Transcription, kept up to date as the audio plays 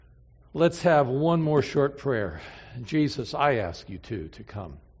Let's have one more short prayer. Jesus, I ask you to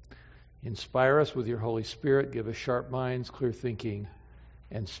come. Inspire us with your Holy Spirit. Give us sharp minds, clear thinking,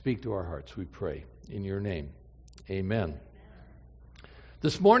 and speak to our hearts, we pray. In your name, amen.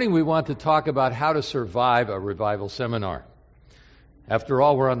 This morning we want to talk about how to survive a revival seminar. After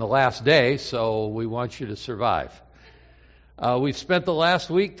all, we're on the last day, so we want you to survive. We've spent the last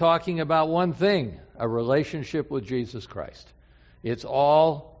week talking about one thing, a relationship with Jesus Christ. It's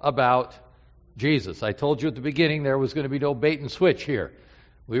all about Jesus. I told you at the beginning there was going to be no bait and switch here.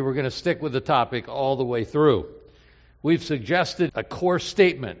 We were going to stick with the topic all the way through. We've suggested a core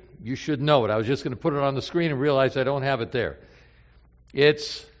statement. You should know it. I was just going to put it on the screen and realize I don't have it there.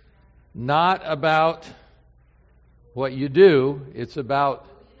 It's not about what you do. It's about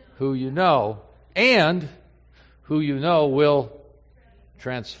who you know, and who you know will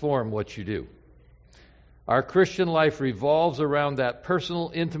transform what you do. Our Christian life revolves around that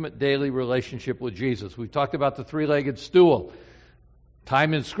personal, intimate, daily relationship with Jesus. We've talked about the three-legged stool.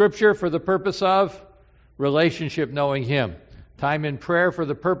 Time in Scripture for the purpose of relationship, knowing Him. Time in prayer for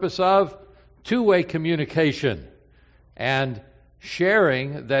the purpose of two-way communication. And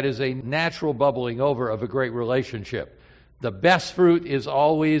sharing that is a natural bubbling over of a great relationship. The best fruit is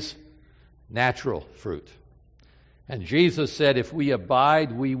always natural fruit. And Jesus said, if we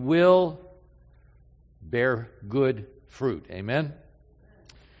abide, we will bear good fruit. Amen?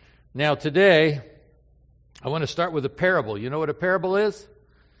 Now today, I want to start with a parable. You know what a parable is?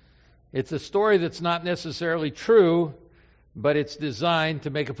 It's a story that's not necessarily true, but it's designed to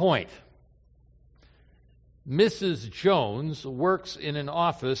make a point. Mrs. Jones works in an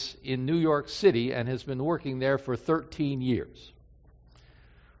office in New York City and has been working there for 13 years.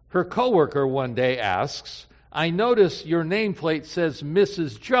 Her coworker one day asks, I notice your nameplate says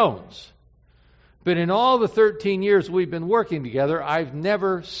Mrs. Jones. But in all the 13 years we've been working together, I've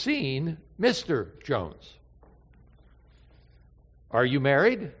never seen Mr. Jones. Are you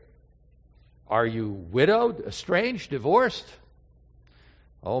married? Are you widowed, estranged, divorced?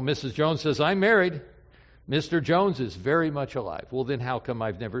 Oh, Mrs. Jones says, I'm married. Mr. Jones is very much alive. Well, then how come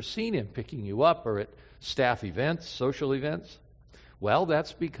I've never seen him picking you up or at staff events, social events? Well,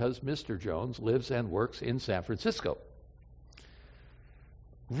 that's because Mr. Jones lives and works in San Francisco.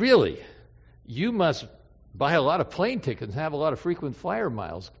 Really? You must buy a lot of plane tickets and have a lot of frequent flyer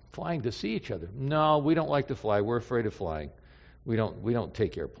miles flying to see each other. No, we don't like to fly. We're afraid of flying. We don't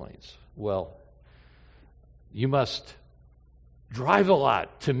take airplanes. Well, you must drive a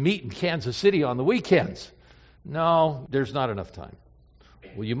lot to meet in Kansas City on the weekends. No, there's not enough time.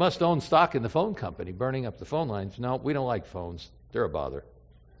 Well, you must own stock in the phone company, burning up the phone lines. No, we don't like phones. They're a bother.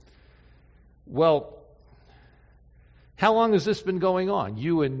 Well, how long has this been going on?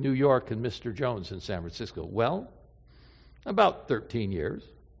 You in New York and Mr. Jones in San Francisco. Well, about 13 years.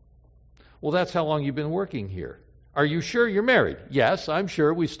 Well, that's how long you've been working here. Are you sure you're married? Yes, I'm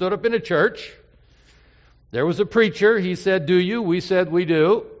sure. We stood up in a church. There was a preacher. He said, do you? We said, we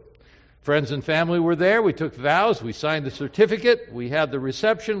do. Friends and family were there. We took vows. We signed the certificate. We had the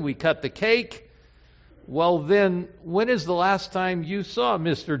reception. We cut the cake. Well, then, when is the last time you saw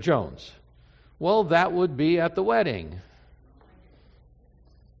Mr. Jones? Well, that would be at the wedding.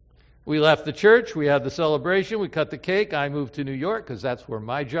 We left the church. We had the celebration. We cut the cake. I moved to New York because that's where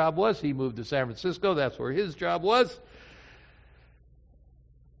my job was. He moved to San Francisco. That's where his job was.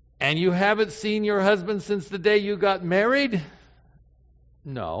 And you haven't seen your husband since the day you got married?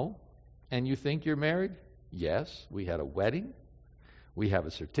 No. And you think you're married? Yes. We had a wedding. We have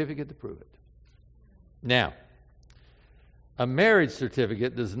a certificate to prove it. Now, a marriage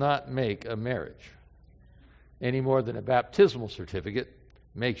certificate does not make a marriage any more than a baptismal certificate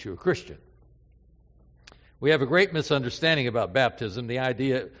makes you a Christian. We have a great misunderstanding about baptism. The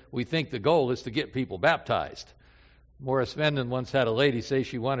idea, we think the goal is to get people baptized. Morris Venden once had a lady say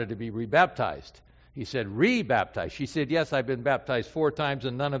she wanted to be rebaptized. He said, rebaptized. She said, yes, I've been baptized 4 times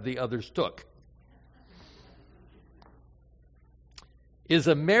and none of the others took. Is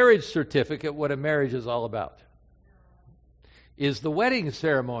a marriage certificate what a marriage is all about? Is the wedding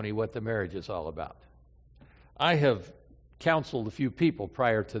ceremony what the marriage is all about? I have counseled a few people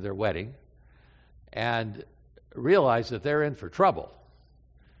prior to their wedding and realized that they're in for trouble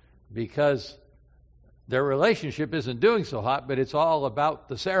because their relationship isn't doing so hot, but it's all about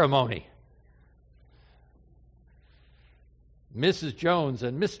the ceremony. Mrs. Jones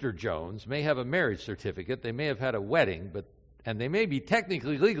and Mr. Jones may have a marriage certificate. They may have had a wedding, and they may be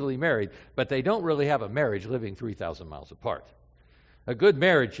technically legally married, but they don't really have a marriage living 3,000 miles apart. A good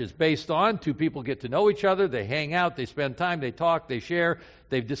marriage is based on 2 people get to know each other, they hang out, they spend time, they talk, they share,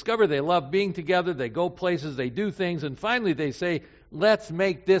 they've discovered they love being together, they go places, they do things, and finally they say, let's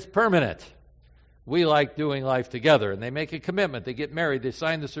make this permanent. We like doing life together. And they make a commitment. They get married. They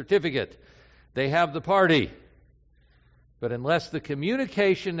sign the certificate. They have the party. But unless the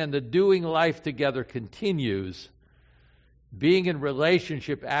communication and the doing life together continues, being in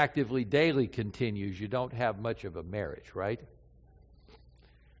relationship actively daily continues, you don't have much of a marriage, right?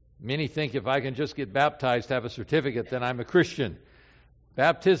 Many think if I can just get baptized, have a certificate, then I'm a Christian.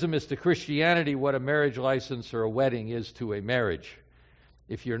 Baptism is to Christianity what a marriage license or a wedding is to a marriage.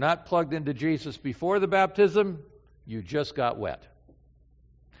 If you're not plugged into Jesus before the baptism, you just got wet.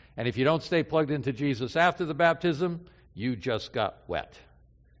 And if you don't stay plugged into Jesus after the baptism, you just got wet.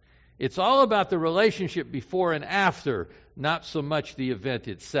 It's all about the relationship before and after, not so much the event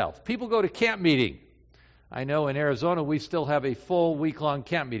itself. People go to camp meeting. I know in Arizona we still have a full week-long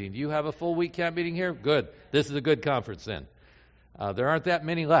camp meeting. Do you have a full week camp meeting here? Good. This is a good conference then. There aren't that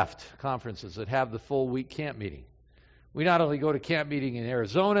many left, conferences that have the full week camp meeting. We not only go to camp meeting in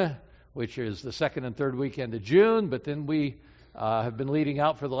Arizona, which is the second and third weekend of June, but then we have been leading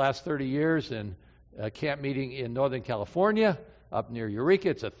out for the last 30 years in a camp meeting in Northern California, up near Eureka.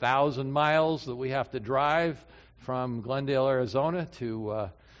 It's 1,000 miles that we have to drive from Glendale, Arizona to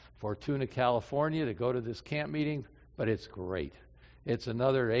Fortuna, California to go to this camp meeting, but it's great. It's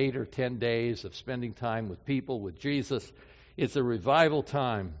another 8 or 10 days of spending time with people, with Jesus. It's a revival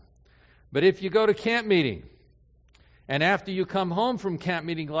time. But if you go to camp meeting, and after you come home from camp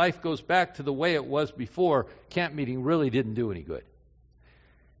meeting, life goes back to the way it was before, camp meeting really didn't do any good.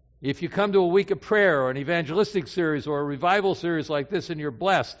 If you come to a week of prayer or an evangelistic series or a revival series like this and you're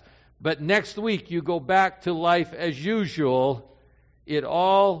blessed, but next week you go back to life as usual, it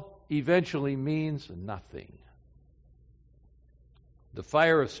all eventually means nothing. The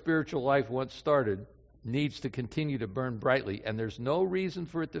fire of spiritual life once started needs to continue to burn brightly, and there's no reason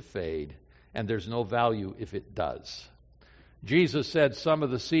for it to fade, and there's no value if it does. Jesus said some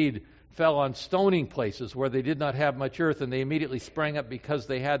of the seed fell on stoning places where they did not have much earth, and they immediately sprang up because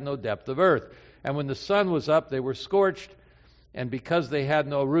they had no depth of earth. And when the sun was up, they were scorched, and because they had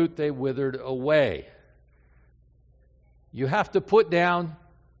no root, they withered away. You have to put down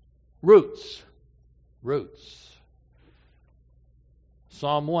roots. Roots.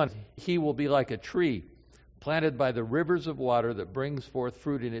 Psalm 1, he will be like a tree planted by the rivers of water that brings forth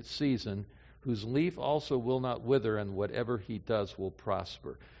fruit in its season, whose leaf also will not wither, and whatever he does will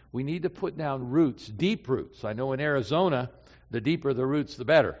prosper. We need to put down roots, deep roots. I know in Arizona, the deeper the roots, the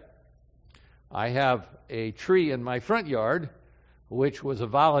better. I have a tree in my front yard, which was a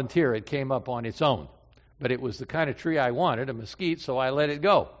volunteer. It came up on its own. But it was the kind of tree I wanted, a mesquite, so I let it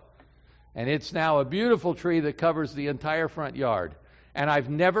go. And it's now a beautiful tree that covers the entire front yard. And I've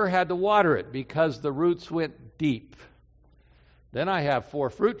never had to water it because the roots went deep. Then I have 4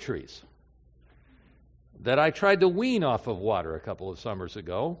 fruit trees that I tried to wean off of water a couple of summers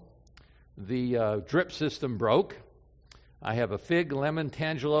ago. The drip system broke. I have a fig, lemon,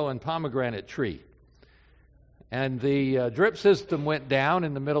 tangelo, and pomegranate tree. And the drip system went down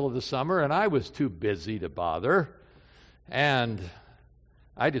in the middle of the summer, and I was too busy to bother. And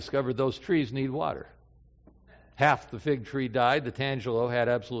I discovered those trees need water. Half the fig tree died. The tangelo had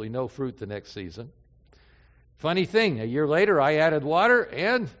absolutely no fruit the next season. Funny thing, a year later I added water,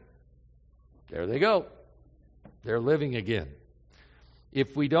 and there they go. They're living again.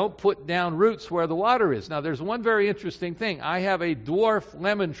 If we don't put down roots where the water is. Now, there's one very interesting thing. I have a dwarf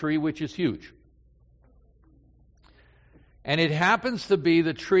lemon tree, which is huge. And it happens to be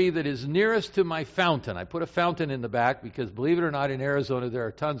the tree that is nearest to my fountain. I put a fountain in the back because, believe it or not, in Arizona there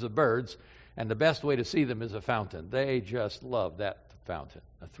are tons of birds, and the best way to see them is a fountain. They just love that fountain,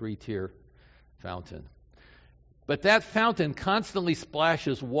 a 3-tier fountain. But that fountain constantly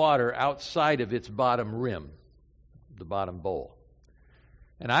splashes water outside of its bottom rim, the bottom bowl.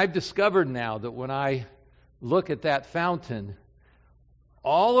 And I've discovered now that when I look at that fountain,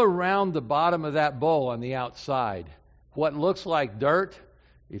 all around the bottom of that bowl on the outside, what looks like dirt,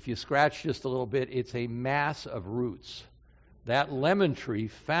 if you scratch just a little bit, it's a mass of roots. That lemon tree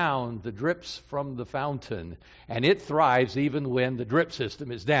found the drips from the fountain, and it thrives even when the drip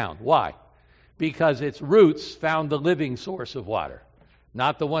system is down. Why? Because its roots found the living source of water.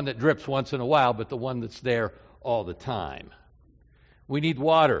 Not the one that drips once in a while, but the one that's there all the time. We need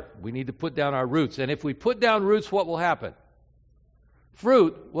water. We need to put down our roots. And if we put down roots, what will happen?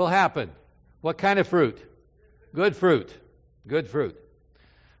 Fruit will happen. What kind of fruit? Good fruit. Good fruit.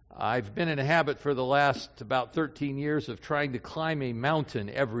 I've been in a habit for the last about 13 years of trying to climb a mountain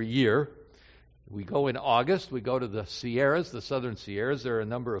every year. We go in August. We go to the Sierras, the Southern Sierras. There are a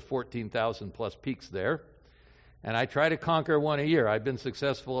number of 14,000 plus peaks there. And I try to conquer one a year. I've been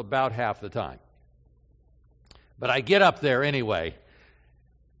successful about half the time. But I get up there anyway,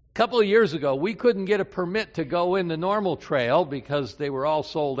 couple of years ago, we couldn't get a permit to go in the normal trail because they were all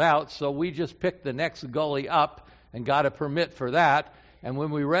sold out, so we just picked the next gully up and got a permit for that. And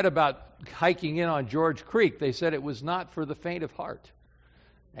when we read about hiking in on George Creek, they said it was not for the faint of heart.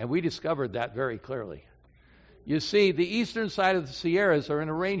 And we discovered that very clearly. You see, the eastern side of the Sierras are in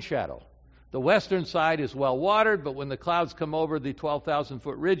a rain shadow. The western side is well watered, but when the clouds come over the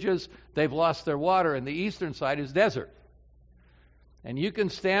 12,000-foot ridges, they've lost their water, and the eastern side is desert. And you can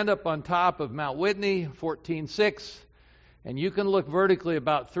stand up on top of Mount Whitney, 14.6, and you can look vertically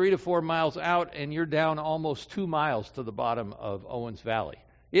about 3 to 4 miles out, and you're down almost 2 miles to the bottom of Owens Valley.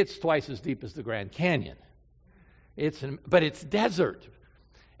 It's twice as deep as the Grand Canyon. But it's desert.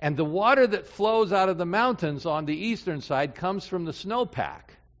 And the water that flows out of the mountains on the eastern side comes from the snowpack.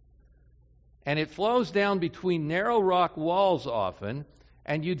 And it flows down between narrow rock walls often,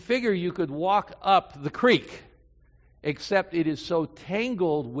 and you'd figure you could walk up the creek, except it is so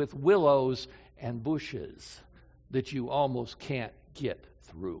tangled with willows and bushes that you almost can't get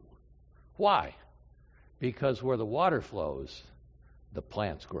through. Why? Because where the water flows, the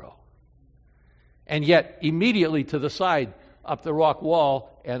plants grow. And yet, immediately to the side, up the rock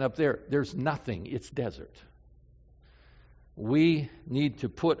wall and up there, there's nothing. It's desert. We need to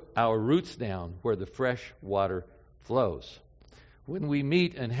put our roots down where the fresh water flows. When we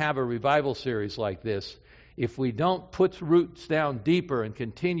meet and have a revival series like this, if we don't put roots down deeper and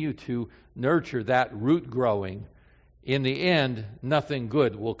continue to nurture that root growing, in the end, nothing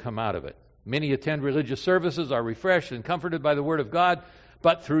good will come out of it. Many attend religious services, are refreshed and comforted by the Word of God,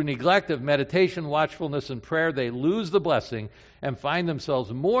 but through neglect of meditation, watchfulness, and prayer, they lose the blessing and find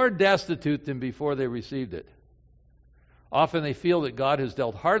themselves more destitute than before they received it. Often they feel that God has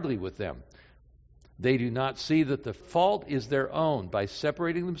dealt hardly with them. They do not see that the fault is their own. By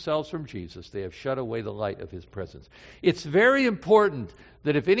separating themselves from Jesus, they have shut away the light of His presence. It's very important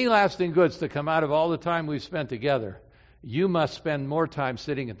that if any lasting good's to come out of all the time we've spent together, you must spend more time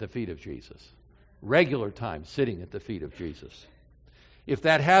sitting at the feet of Jesus. Regular time sitting at the feet of Jesus. If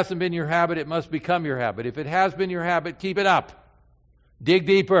that hasn't been your habit, it must become your habit. If it has been your habit, keep it up. Dig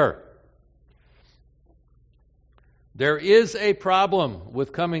deeper. There is a problem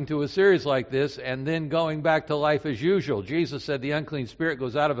with coming to a series like this and then going back to life as usual. Jesus said the unclean spirit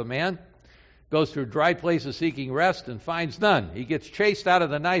goes out of a man, goes through dry places seeking rest, and finds none. He gets chased out of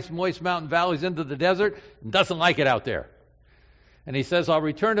the nice, moist mountain valleys into the desert and doesn't like it out there. And he says, I'll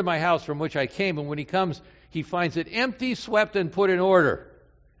return to my house from which I came. And when he comes, he finds it empty, swept, and put in order.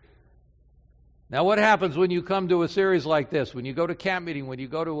 Now, what happens when you come to a series like this, when you go to camp meeting, when you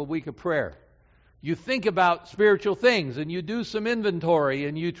go to a week of prayer? You think about spiritual things, and you do some inventory,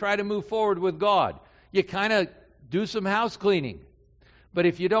 and you try to move forward with God. You kind of do some house cleaning. But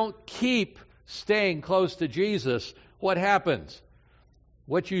if you don't keep staying close to Jesus, what happens?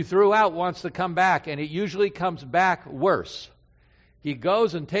 What you threw out wants to come back, and it usually comes back worse. He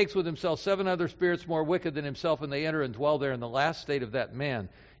goes and takes with himself 7 other spirits more wicked than himself, and they enter and dwell there, and the last state of that man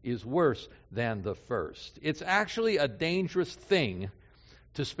is worse than the first. It's actually a dangerous thing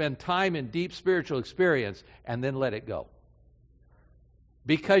to spend time in deep spiritual experience and then let it go.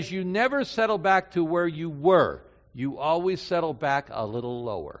 Because you never settle back to where you were. You always settle back a little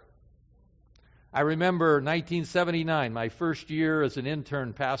lower. I remember 1979, my first year as an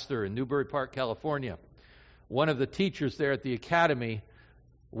intern pastor in Newbury Park, California. One of the teachers there at the academy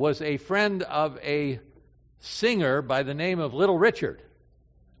was a friend of a singer by the name of Little Richard.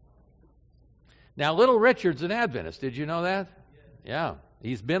 Now, Little Richard's an Adventist. Did you know that? Yeah.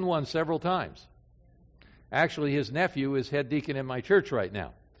 He's been one several times. Actually, his nephew is head deacon in my church right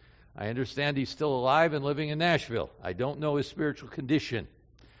now. I understand he's still alive and living in Nashville. I don't know his spiritual condition.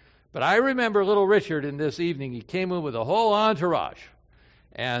 But I remember Little Richard in this evening. He came in with a whole entourage.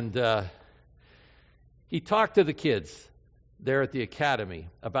 And he talked to the kids there at the academy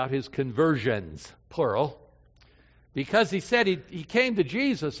about his conversions, plural. Because he said he came to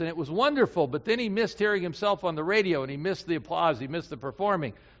Jesus and it was wonderful, but then he missed hearing himself on the radio and he missed the applause, he missed the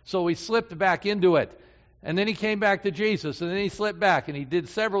performing. So he slipped back into it. And then he came back to Jesus and then he slipped back and he did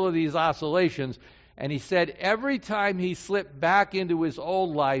several of these oscillations. And he said every time he slipped back into his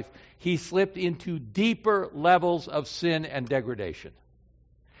old life, he slipped into deeper levels of sin and degradation.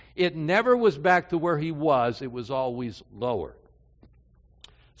 It never was back to where he was, it was always lower.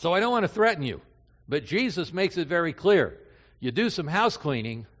 So I don't want to threaten you. But Jesus makes it very clear. You do some house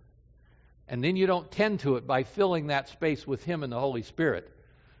cleaning, and then you don't tend to it by filling that space with Him and the Holy Spirit.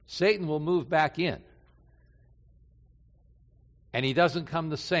 Satan will move back in. And he doesn't come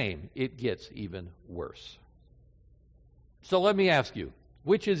the same. It gets even worse. So let me ask you,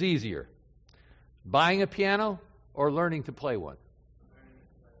 which is easier? Buying a piano or learning to play one?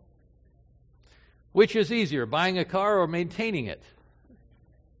 Which is easier, buying a car or maintaining it?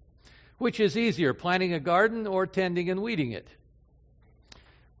 Which is easier, planting a garden or tending and weeding it?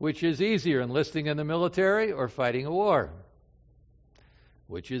 Which is easier, enlisting in the military or fighting a war?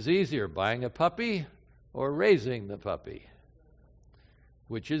 Which is easier, buying a puppy or raising the puppy?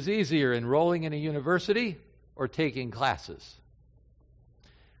 Which is easier, enrolling in a university or taking classes?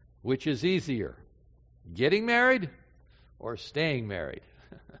 Which is easier, getting married or staying married?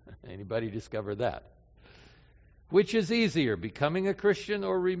 Anybody discover that? Which is easier, becoming a Christian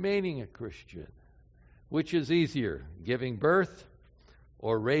or remaining a Christian? Which is easier, giving birth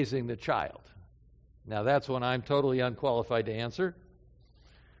or raising the child? Now that's one I'm totally unqualified to answer.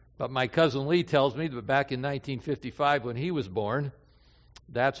 But my cousin Lee tells me that back in 1955 when he was born,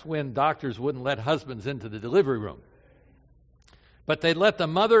 that's when doctors wouldn't let husbands into the delivery room. But they'd let the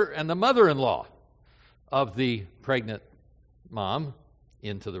mother and the mother-in-law of the pregnant mom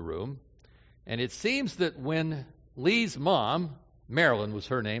into the room. And it seems that when Lee's mom, Marilyn was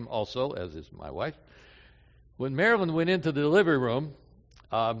her name also, as is my wife, when Marilyn went into the delivery room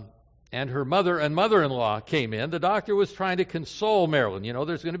and her mother and mother-in-law came in, the doctor was trying to console Marilyn. You know,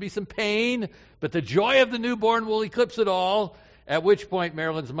 there's going to be some pain, but the joy of the newborn will eclipse it all. At which point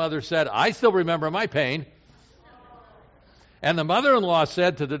Marilyn's mother said, I still remember my pain. And the mother-in-law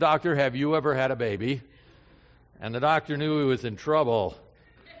said to the doctor, have you ever had a baby? And the doctor knew he was in trouble.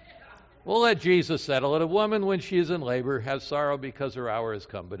 We'll let Jesus settle it. A woman, when she is in labor, has sorrow because her hour has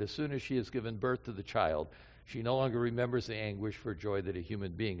come. But as soon as she has given birth to the child, she no longer remembers the anguish for joy that a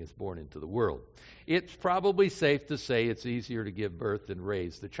human being is born into the world. It's probably safe to say it's easier to give birth than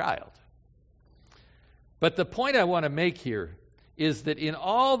raise the child. But the point I want to make here is that in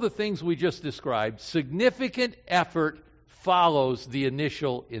all the things we just described, significant effort follows the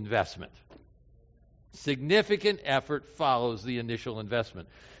initial investment. Significant effort follows the initial investment.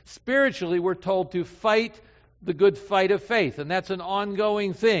 Spiritually, we're told to fight the good fight of faith, and that's an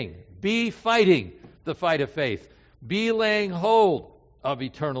ongoing thing. Be fighting the fight of faith. Be laying hold of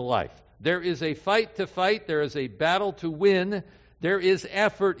eternal life. There is a fight to fight. There is a battle to win. There is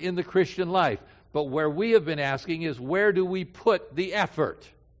effort in the Christian life. But where we have been asking is, where do we put the effort?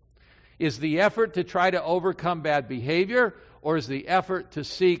 Is the effort to try to overcome bad behavior, or is the effort to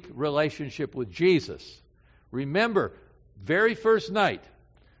seek relationship with Jesus? Remember, very first night,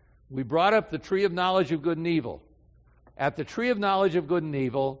 we brought up the tree of knowledge of good and evil. At the tree of knowledge of good and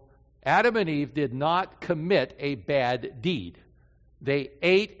evil, Adam and Eve did not commit a bad deed. They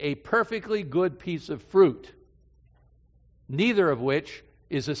ate a perfectly good piece of fruit, neither of which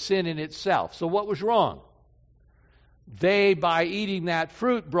is a sin in itself. So what was wrong? They, by eating that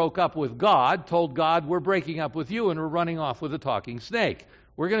fruit, broke up with God, told God, we're breaking up with you, and we're running off with a talking snake.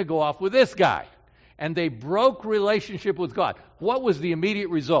 We're going to go off with this guy. And they broke relationship with God. What was the immediate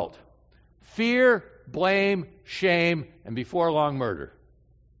result? Fear, blame, shame, and before long, murder.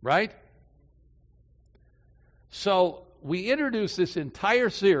 Right? So we introduced this entire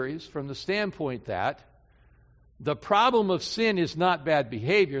series from the standpoint that the problem of sin is not bad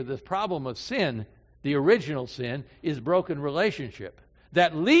behavior. The problem of sin, the original sin, is broken relationship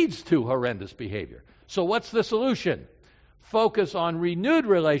that leads to horrendous behavior. So what's the solution? Focus on renewed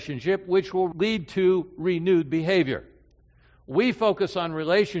relationship, which will lead to renewed behavior. We focus on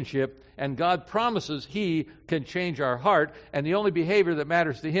relationship, and God promises He can change our heart, and the only behavior that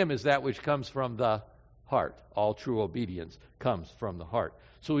matters to Him is that which comes from the heart. All true obedience comes from the heart.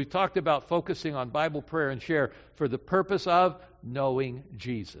 So we've talked about focusing on Bible, prayer, and share for the purpose of knowing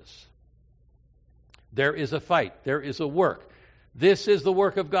Jesus. There is a fight. There is a work. This is the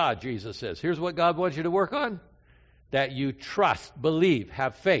work of God, Jesus says. Here's what God wants you to work on. That you trust, believe,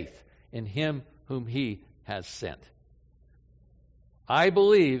 have faith in Him whom He has sent. I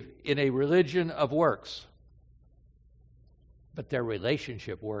believe in a religion of works. But their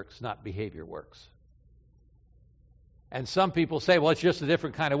relationship works, not behavior works. And some people say, well, it's just a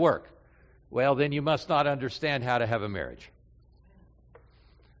different kind of work. Well, then you must not understand how to have a marriage.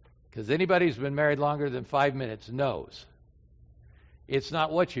 Because anybody who's been married longer than 5 minutes knows it's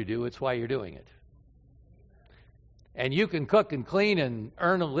not what you do, it's why you're doing it. And you can cook and clean and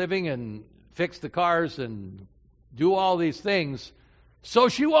earn a living and fix the cars and do all these things so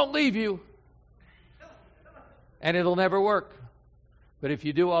she won't leave you. And it'll never work. But if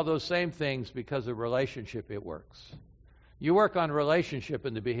you do all those same things because of relationship, it works. You work on relationship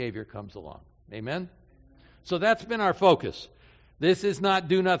and the behavior comes along. Amen? So that's been our focus. This is not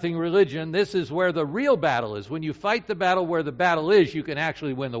do-nothing religion. This is where the real battle is. When you fight the battle where the battle is, you can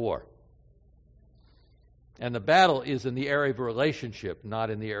actually win the war. And the battle is in the area of relationship, not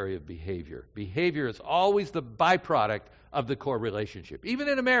in the area of behavior. Behavior is always the byproduct of the core relationship. Even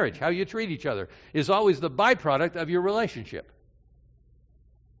in a marriage, how you treat each other is always the byproduct of your relationship.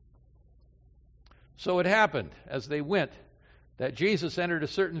 So it happened, as they went, that Jesus entered a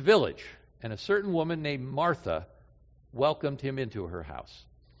certain village, and a certain woman named Martha welcomed him into her house.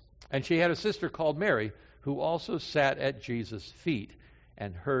 And she had a sister called Mary, who also sat at Jesus' feet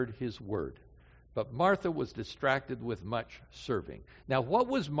and heard his word. But Martha was distracted with much serving. Now, what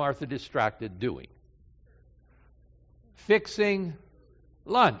was Martha distracted doing? Fixing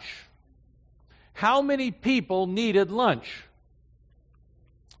lunch. How many people needed lunch?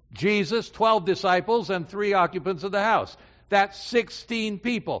 Jesus, 12 disciples, and 3 occupants of the house. That's 16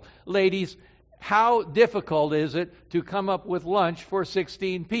 people. Ladies, how difficult is it to come up with lunch for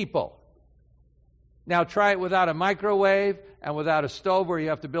 16 people? Now try it without a microwave, and without a stove where you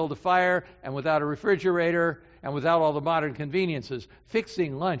have to build a fire, and without a refrigerator, and without all the modern conveniences.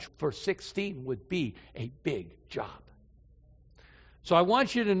 Fixing lunch for 16 would be a big job. So I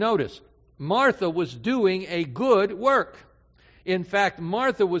want you to notice, Martha was doing a good work. In fact,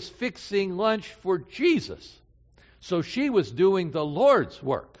 Martha was fixing lunch for Jesus. So she was doing the Lord's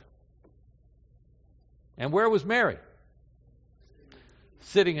work. And where was Mary?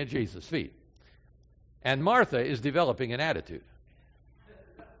 Sitting at Jesus' feet. And Martha is developing an attitude.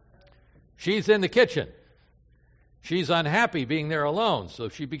 She's in the kitchen. She's unhappy being there alone, so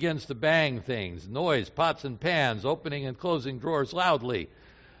she begins to bang things, noise, pots and pans, opening and closing drawers loudly,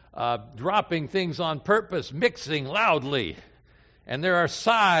 dropping things on purpose, mixing loudly. And there are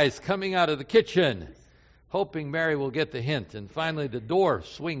sighs coming out of the kitchen, hoping Mary will get the hint. And finally the door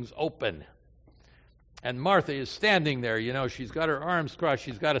swings open. And Martha is standing there, she's got her arms crossed,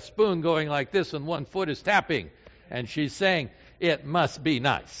 she's got a spoon going like this, and one foot is tapping. And she's saying, "It must be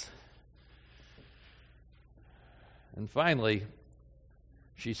nice." And finally,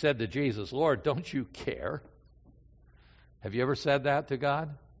 she said to Jesus, "Lord, don't you care?" Have you ever said that to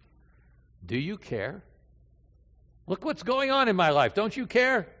God? Do you care? Look what's going on in my life. Don't you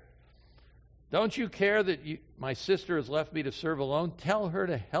care? Don't you care that my sister has left me to serve alone? Tell her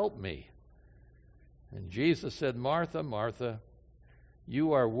to help me. And Jesus said, "Martha, Martha,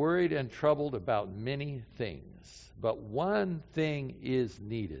 you are worried and troubled about many things, but one thing is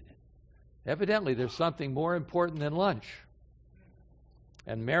needed." Evidently, there's something more important than lunch.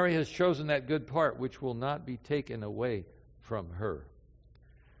 And Mary has chosen that good part, which will not be taken away from her.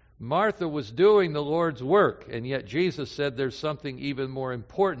 Martha was doing the Lord's work, and yet Jesus said there's something even more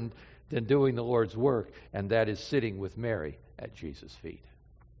important than doing the Lord's work, and that is sitting with Mary at Jesus' feet.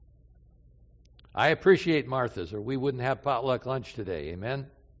 I appreciate Martha's, or we wouldn't have potluck lunch today. Amen?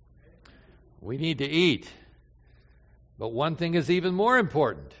 We need to eat. But one thing is even more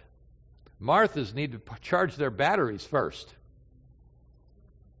important. Marthas need to charge their batteries first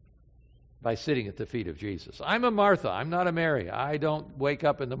by sitting at the feet of Jesus. I'm a Martha. I'm not a Mary. I don't wake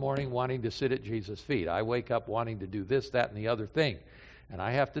up in the morning wanting to sit at Jesus' feet. I wake up wanting to do this, that, and the other thing. And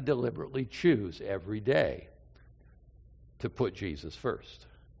I have to deliberately choose every day to put Jesus first.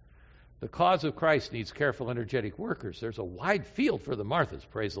 The cause of Christ needs careful, energetic workers. There's a wide field for the Marthas,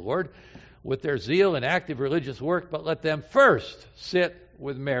 praise the Lord, with their zeal and active religious work, but let them first sit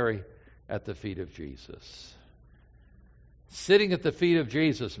with Mary at the feet of Jesus. Sitting at the feet of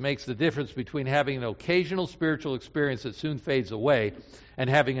Jesus makes the difference between having an occasional spiritual experience that soon fades away and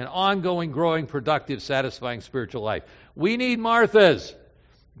having an ongoing, growing, productive, satisfying spiritual life. We need Marthas,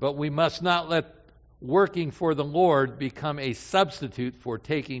 but we must not let working for the Lord become a substitute for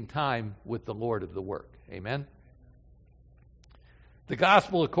taking time with the Lord of the work. Amen? The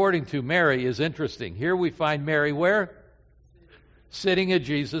gospel according to Mary is interesting. Here we find Mary where? Sitting at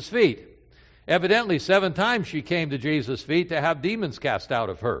Jesus' feet. Evidently, 7 times she came to Jesus' feet to have demons cast out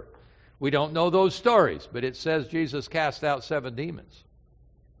of her. We don't know those stories, but it says Jesus cast out 7 demons.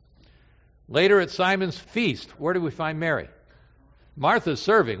 Later at Simon's feast, where do we find Mary? Martha's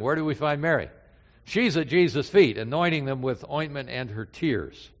serving. Where do we find Mary? She's at Jesus' feet, anointing them with ointment and her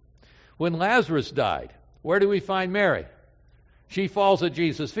tears. When Lazarus died, where do we find Mary? She falls at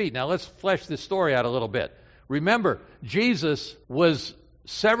Jesus' feet. Now let's flesh this story out a little bit. Remember, Jesus was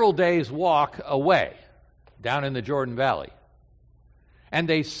several days' walk away, down in the Jordan Valley. And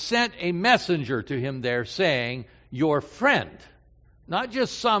they sent a messenger to him there saying, "Your friend," not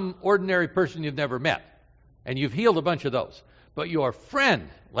just some ordinary person you've never met, and you've healed a bunch of those, but your friend,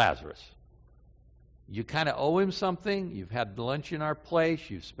 Lazarus. You kind of owe him something. You've had lunch in our place.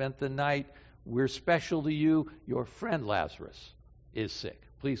 You've spent the night. We're special to you. Your friend Lazarus is sick.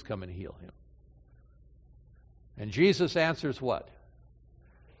 Please come and heal him. And Jesus answers what?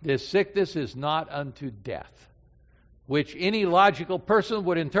 This sickness is not unto death, which any logical person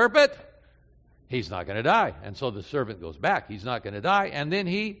would interpret. He's not going to die. And so the servant goes back. He's not going to die. And then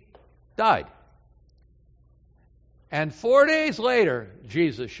he died. And 4 days later,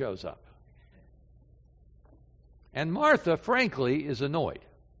 Jesus shows up. And Martha, frankly, is annoyed.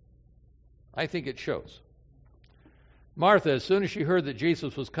 I think it shows. Martha, as soon as she heard that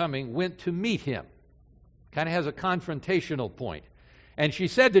Jesus was coming, went to meet him. Kind of has a confrontational point. And she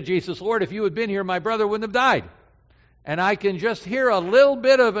said to Jesus, Lord, if you had been here, my brother wouldn't have died. And I can just hear a little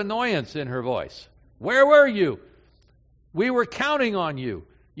bit of annoyance in her voice. Where were you? We were counting on you.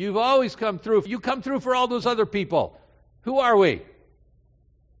 You've always come through. You come through for all those other people. Who are we?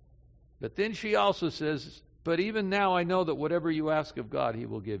 But then she also says, but even now I know that whatever you ask of God, He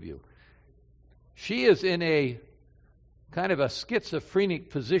will give you. She is in a kind of a schizophrenic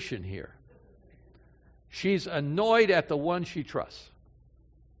position here. She's annoyed at the one she trusts.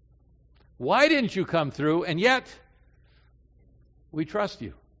 Why didn't you come through? And yet, we trust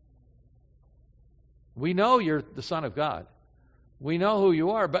you. We know you're the Son of God. We know who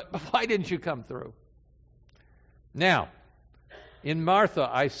you are, but why didn't you come through? Now, in Martha,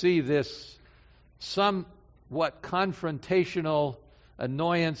 I see this somewhat confrontational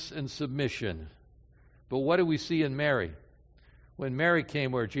annoyance and submission. But what do we see in Mary? When Mary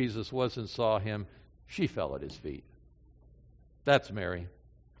came where Jesus was and saw him, she fell at his feet. That's Mary.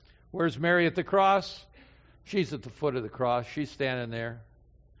 Where's Mary at the cross? She's at the foot of the cross. She's standing there.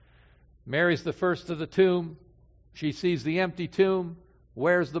 Mary's the first to the tomb. She sees the empty tomb.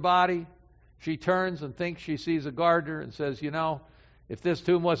 Where's the body? She turns and thinks she sees a gardener and says, you know, if this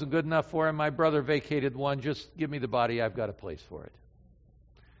tomb wasn't good enough for him, my brother vacated one. Just give me the body. I've got a place for it.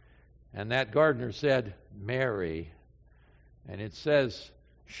 And that gardener said, Mary. And it says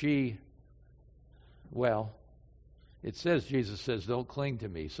it says Jesus says, don't cling to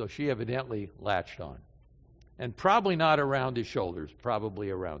me. So she evidently latched on. And probably not around his shoulders,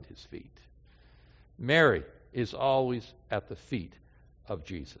 probably around his feet. Mary is always at the feet of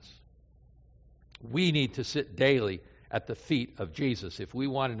Jesus. We need to sit daily at the feet of Jesus if we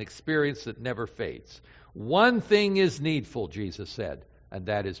want an experience that never fades. One thing is needful, Jesus said, and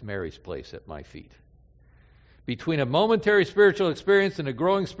that is Mary's place at my feet. Between a momentary spiritual experience and a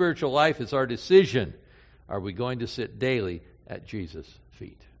growing spiritual life is our decision. Are we going to sit daily at Jesus'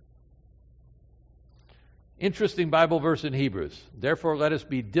 feet? Interesting Bible verse in Hebrews. Therefore, let us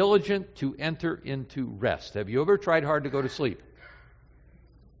be diligent to enter into rest. Have you ever tried hard to go to sleep?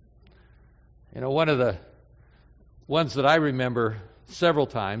 You know, one of the ones that I remember several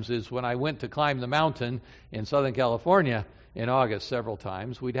times is when I went to climb the mountain in Southern California in August several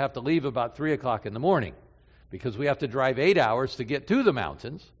times. We'd have to leave about 3 o'clock in the morning because we have to drive 8 hours to get to the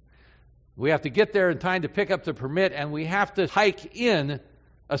mountains. We have to get there in time to pick up the permit, and we have to hike in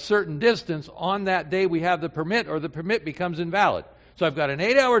a certain distance on that day we have the permit, or the permit becomes invalid. So I've got an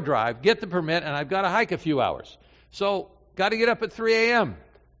 8-hour drive, get the permit, and I've got to hike a few hours. So got to get up at 3 a.m.,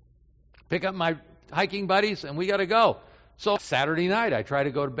 pick up my hiking buddies, and we got to go. So Saturday night, I try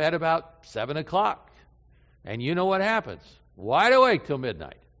to go to bed about 7 o'clock. And you know what happens? Wide awake till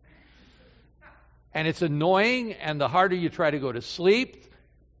midnight. And it's annoying, and the harder you try to go to sleep,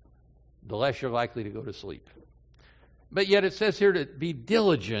 the less you're likely to go to sleep. But yet it says here to be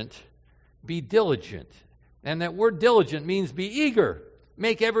diligent. Be diligent. And that word diligent means be eager.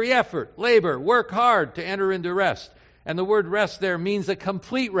 Make every effort, labor, work hard to enter into rest. And the word rest there means a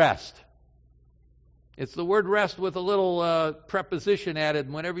complete rest. It's the word rest with a little preposition added.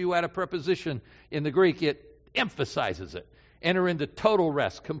 And whenever you add a preposition in the Greek, it emphasizes it. Enter into total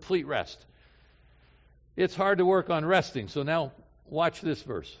rest, complete rest. It's hard to work on resting. So now watch this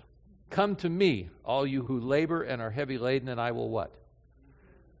verse. Come to me, all you who labor and are heavy laden, and I will what?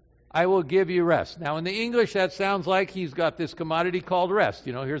 I will give you rest. Now in the English, that sounds like he's got this commodity called rest.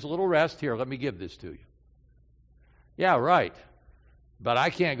 You know, here's a little rest. Here, let me give this to you. Yeah, right. But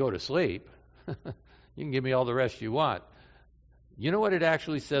I can't go to sleep. You can give me all the rest you want. You know what it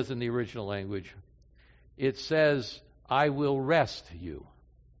actually says in the original language? It says, I will rest you.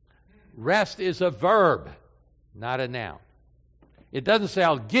 Rest is a verb, not a noun. It doesn't say,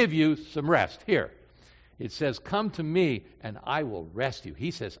 I'll give you some rest. Here. It says, come to me and I will rest you.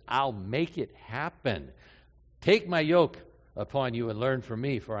 He says, I'll make it happen. Take my yoke upon you and learn from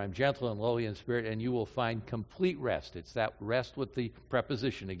me, for I'm gentle and lowly in spirit, and you will find complete rest. It's that rest with the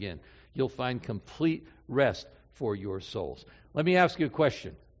preposition again. You'll find complete rest for your souls. Let me ask you a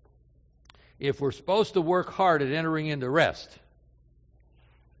question. If we're supposed to work hard at entering into rest,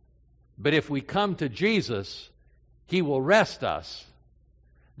 but if we come to Jesus, He will rest us,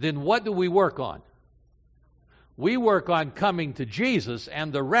 then what do we work on? We work on coming to Jesus,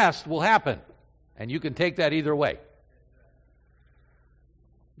 and the rest will happen. And you can take that either way.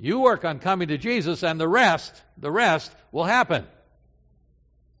 You work on coming to Jesus, and the rest will happen.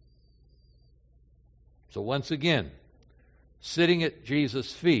 So once again, sitting at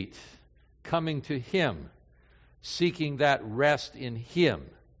Jesus' feet, coming to Him, seeking that rest in Him.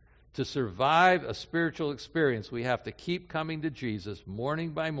 To survive a spiritual experience, we have to keep coming to Jesus morning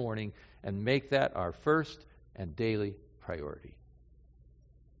by morning and make that our first and daily priority.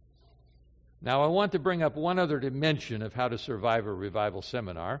 Now, I want to bring up one other dimension of how to survive a revival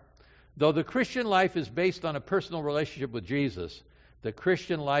seminar. Though the Christian life is based on a personal relationship with Jesus, the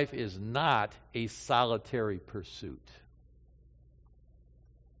Christian life is not a solitary pursuit.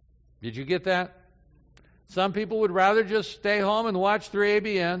 Did you get that? Some people would rather just stay home and watch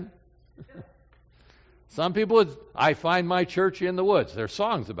 3ABN. Some people would, I find my church in the woods. There's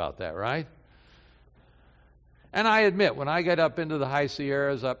songs about that, right? And I admit, when I get up into the high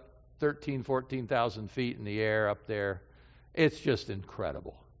Sierras, up 14,000 feet in the air up there, it's just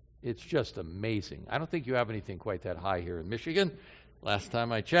incredible. It's just amazing. I don't think you have anything quite that high here in Michigan. Last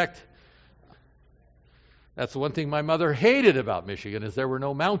time I checked. That's the one thing my mother hated about Michigan, is there were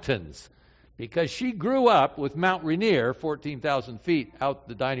no mountains. Because she grew up with Mount Rainier, 14,000 feet out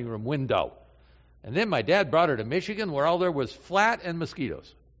the dining room window. And then my dad brought her to Michigan, where all there was flat and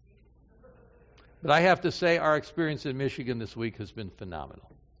mosquitoes. But I have to say, our experience in Michigan this week has been phenomenal.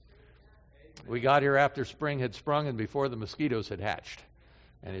 We got here after spring had sprung and before the mosquitoes had hatched.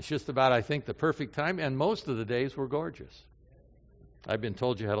 And it's just about, I think, the perfect time, and most of the days were gorgeous. I've been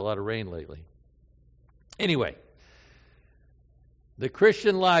told you had a lot of rain lately. Anyway, the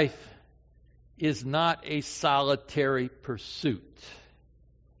Christian life is not a solitary pursuit.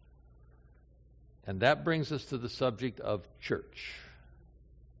 And that brings us to the subject of church.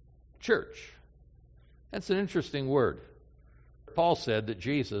 Church. That's an interesting word. Paul said that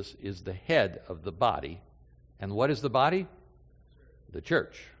Jesus is the head of the body. And what is the body? The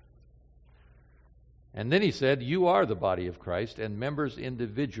church. And then he said, you are the body of Christ and members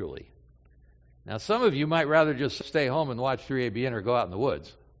individually. Now, some of you might rather just stay home and watch 3ABN or go out in the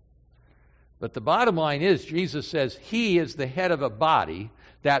woods. But the bottom line is, Jesus says He is the head of a body.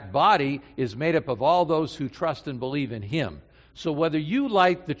 That body is made up of all those who trust and believe in Him. So whether you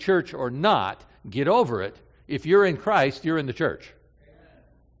like the church or not, get over it. If you're in Christ, you're in the church.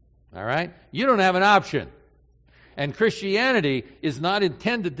 All right? You don't have an option. And Christianity is not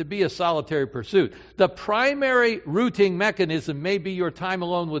intended to be a solitary pursuit. The primary rooting mechanism may be your time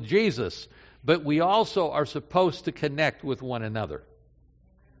alone with Jesus, but we also are supposed to connect with one another.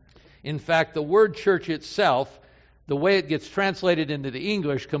 In fact, the word church itself, the way it gets translated into the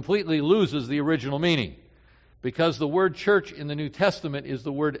English, completely loses the original meaning. Because the word church in the New Testament is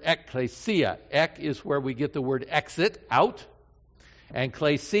the word ekklesia. Ek is where we get the word exit, out. And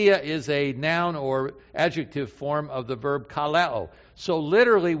klesia is a noun or adjective form of the verb kaleo. So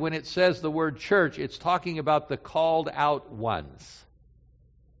literally when it says the word church, it's talking about the called out ones.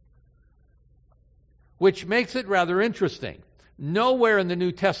 Which makes it rather interesting. Nowhere in the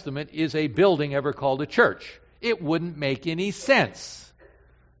New Testament is a building ever called a church. It wouldn't make any sense.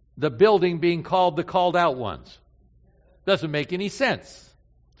 The building being called the called out ones. Doesn't make any sense.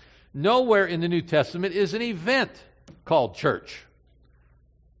 Nowhere in the New Testament is an event called church.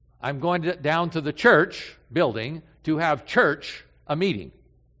 I'm going down to the church building to have church, a meeting.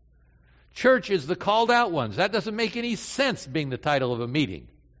 Church is the called out ones. That doesn't make any sense being the title of a meeting.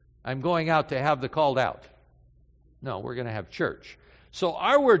 I'm going out to have the called out. No, we're going to have church. So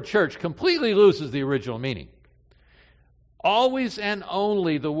our word church completely loses the original meaning. Always and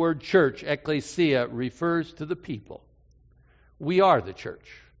only the word church, ekklesia, refers to the people. We are the church.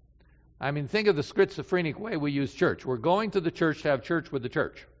 I mean, think of the schizophrenic way we use church. We're going to the church to have church with the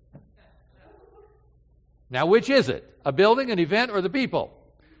church. Now, which is it? A building, an event, or the people?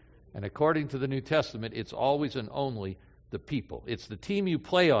 And according to the New Testament, it's always and only the people. It's the team you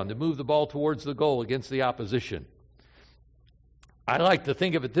play on to move the ball towards the goal against the opposition. I like to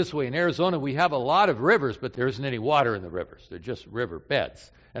think of it this way. In Arizona, we have a lot of rivers, but there isn't any water in the rivers. They're just river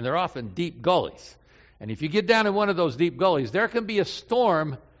beds. And they're often deep gullies. And if you get down in one of those deep gullies, there can be a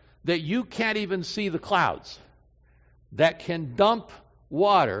storm that you can't even see the clouds that can dump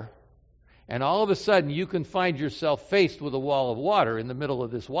water, and all of a sudden you can find yourself faced with a wall of water in the middle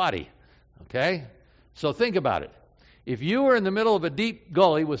of this wadi. Okay? So think about it. If you were in the middle of a deep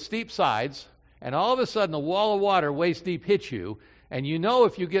gully with steep sides, and all of a sudden a wall of water waist deep hits you, and you know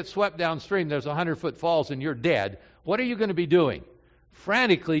if you get swept downstream there's 100-foot falls and you're dead, what are you going to be doing?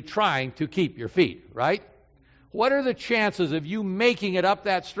 Frantically trying to keep your feet, right? What are the chances of you making it up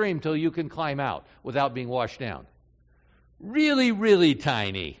that stream till you can climb out without being washed down? Really, really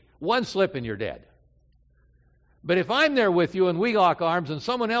tiny. One slip and you're dead. But if I'm there with you and we lock arms and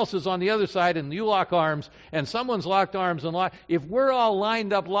someone else is on the other side and you lock arms and someone's locked arms and if we're all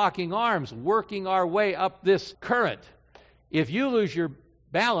lined up locking arms, working our way up this current, if you lose your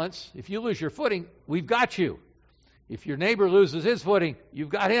balance, if you lose your footing, we've got you. If your neighbor loses his footing, you've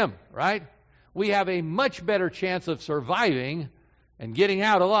got him, right? We have a much better chance of surviving and getting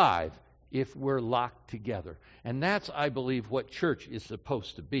out alive if we're locked together. And that's, I believe, what church is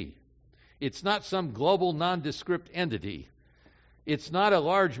supposed to be. It's not some global nondescript entity. It's not a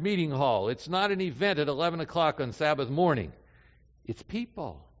large meeting hall. It's not an event at 11 o'clock on Sabbath morning. It's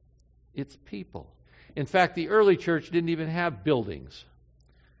people. It's people. In fact, the early church didn't even have buildings.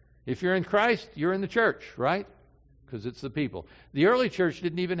 If you're in Christ, you're in the church, right? Because it's the people. The early church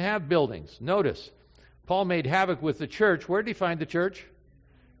didn't even have buildings. Notice, Paul made havoc with the church. Where did he find the church?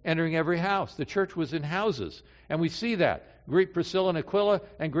 Entering every house. The church was in houses. And we see that. Greet Priscilla and Aquila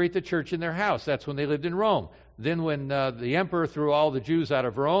and greet the church in their house. That's when they lived in Rome. Then when the emperor threw all the Jews out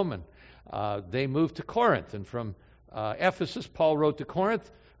of Rome, and they moved to Corinth. And from Ephesus, Paul wrote to Corinth,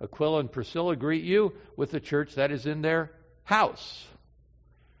 Aquila and Priscilla greet you with the church that is in their house.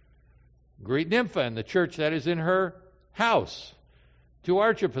 Greet Nympha and the church that is in her house. To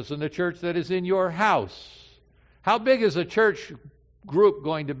Archippus and the church that is in your house. How big is a church group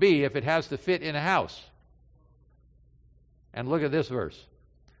going to be if it has to fit in a house? And look at this verse.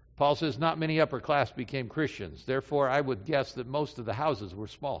 Paul says, not many upper class became Christians. Therefore, I would guess that most of the houses were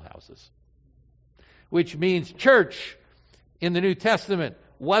small houses. Which means church in the New Testament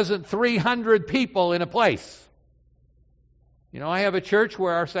wasn't 300 people in a place. You know, I have a church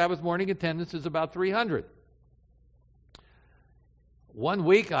where our Sabbath morning attendance is about 300. One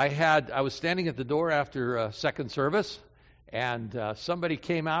week I was standing at the door after second service, and somebody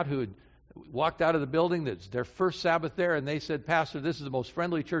came out who had walked out of the building. That's their first Sabbath there, and they said, Pastor, this is the most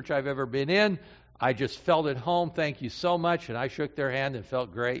friendly church I've ever been in. I just felt at home. Thank you so much. And I shook their hand and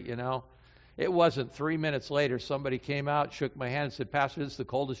felt great, you know. It wasn't 3 minutes later, somebody came out, shook my hand, and said, Pastor, this is the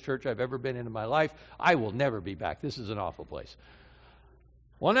coldest church I've ever been in my life. I will never be back. This is an awful place.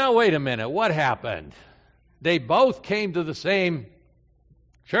 Well, now, wait a minute. What happened? They both came to the same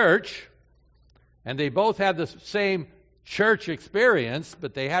church, and they both had the same church experience,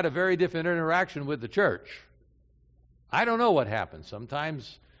 but they had a very different interaction with the church. I don't know what happened.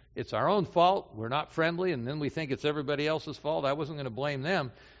 Sometimes it's our own fault. We're not friendly, and then we think it's everybody else's fault. I wasn't going to blame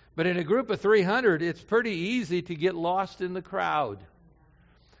them. But in a group of 300, it's pretty easy to get lost in the crowd.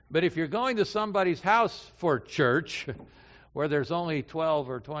 But if you're going to somebody's house for church, where there's only 12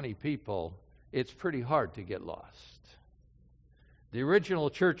 or 20 people, it's pretty hard to get lost. The original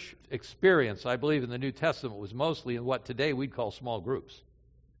church experience, I believe, in the New Testament was mostly in what today we'd call small groups.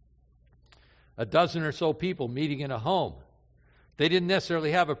 A dozen or so people meeting in a home. They didn't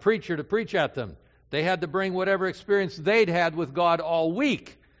necessarily have a preacher to preach at them. They had to bring whatever experience they'd had with God all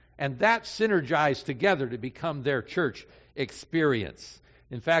week. And that synergized together to become their church experience.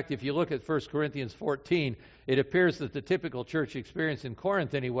 In fact, if you look at 1 Corinthians 14, it appears that the typical church experience in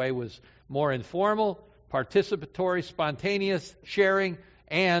Corinth anyway was more informal, participatory, spontaneous, sharing,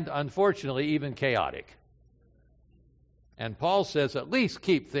 and unfortunately even chaotic. And Paul says at least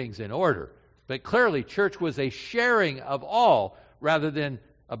keep things in order. But clearly church was a sharing of all rather than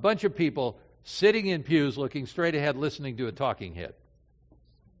a bunch of people sitting in pews looking straight ahead listening to a talking head.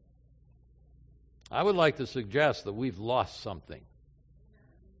 I would like to suggest that we've lost something.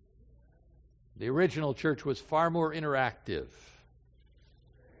 The original church was far more interactive.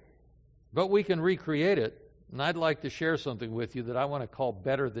 But we can recreate it, and I'd like to share something with you that I want to call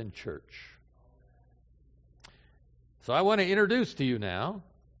better than church. So I want to introduce to you now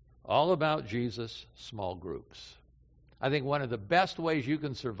all about Jesus' small groups. I think one of the best ways you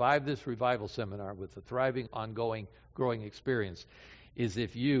can survive this revival seminar with a thriving, ongoing, growing experience is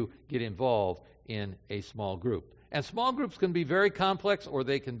if you get involved in a small group. And small groups can be very complex or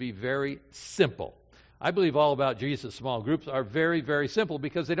they can be very simple. I believe all about Jesus' small groups are very, very simple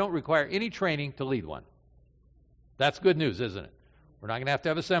because they don't require any training to lead one. That's good news, isn't it? We're not going to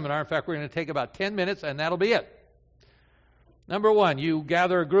have a seminar. In fact, we're going to take about 10 minutes and that'll be it. Number one, you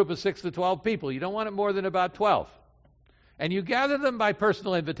gather a group of 6 to 12 people. You don't want it more than about 12. And you gather them by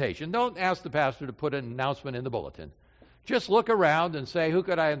personal invitation. Don't ask the pastor to put an announcement in the bulletin. Just look around and say, who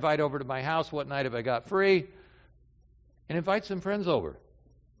could I invite over to my house? What night have I got free? And invite some friends over.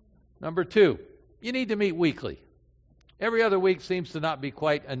 Number two, you need to meet weekly. Every other week seems to not be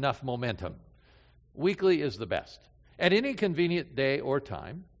quite enough momentum. Weekly is the best. At any convenient day or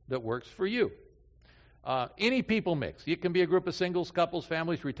time that works for you. Any people mix. It can be a group of singles, couples,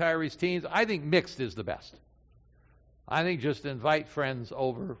 families, retirees, teens. I think mixed is the best. I think just invite friends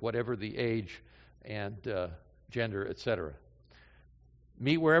over, whatever the age, and gender, etc.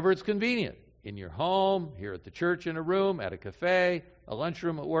 Meet wherever it's convenient, in your home, here at the church in a room, at a cafe, a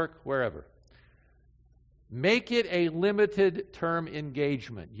lunchroom at work, wherever. Make it a limited term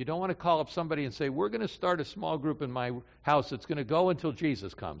engagement. You don't want to call up somebody and say, we're going to start a small group in my house that's going to go until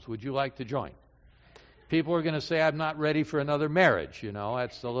Jesus comes. Would you like to join? People are going to say, I'm not ready for another marriage.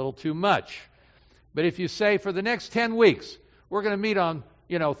 That's a little too much. But if you say, for the next 10 weeks, we're going to meet on,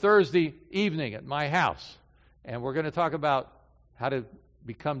 Thursday evening at my house, and we're going to talk about how to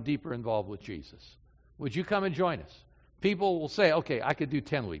become deeper involved with Jesus. Would you come and join us? People will say, okay, I could do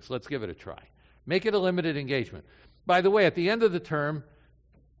 10 weeks. Let's give it a try. Make it a limited engagement. By the way, at the end of the term,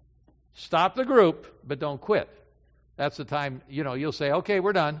 stop the group, but don't quit. That's the time, you'll say, okay,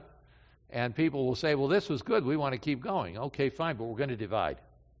 we're done. And people will say, well, this was good. We want to keep going. Okay, fine, but we're going to divide.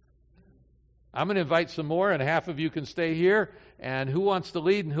 I'm going to invite some more, and half of you can stay here. And who wants to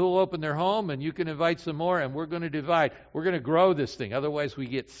lead and who will open their home? And you can invite some more, and we're going to divide. We're going to grow this thing. Otherwise, we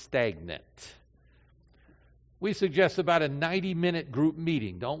get stagnant. We suggest about a 90-minute group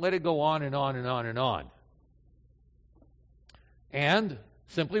meeting. Don't let it go on and on and on and on. And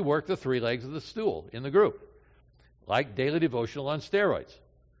simply work the three legs of the stool in the group, like daily devotional on steroids.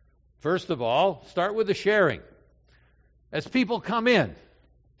 First of all, start with the sharing. As people come in,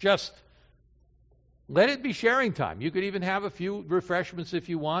 just let it be sharing time. You could even have a few refreshments if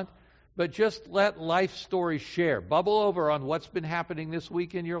you want, but just let life stories share. Bubble over on what's been happening this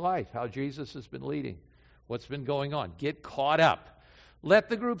week in your life, how Jesus has been leading, what's been going on. Get caught up. Let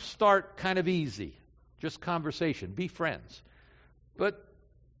the group start kind of easy, just conversation. Be friends. But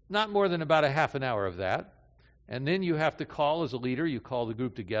not more than about a half an hour of that. And then you have to call as a leader, you call the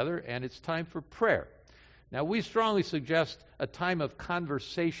group together, and it's time for prayer. Now, we strongly suggest a time of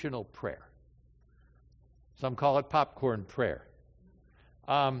conversational prayer. Some call it popcorn prayer.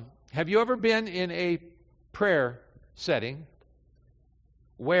 Have you ever been in a prayer setting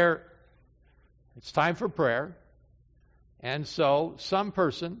where it's time for prayer, and so some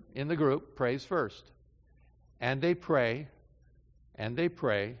person in the group prays first, and they pray, and they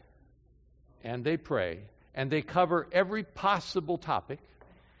pray, and they pray, and they cover every possible topic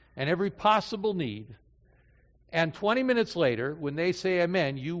and every possible need, and 20 minutes later, when they say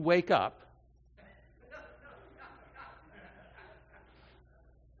amen, you wake up,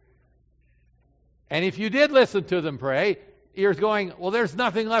 and if you did listen to them pray, you're going, well, there's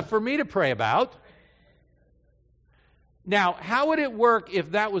nothing left for me to pray about. Now, how would it work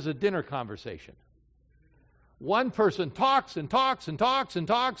if that was a dinner conversation? One person talks and talks and talks and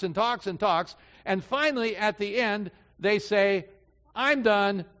talks and talks and talks, and finally, at the end, they say, I'm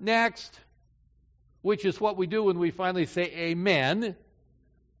done, next, which is what we do when we finally say amen.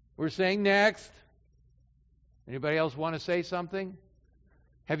 We're saying next. Anybody else want to say something?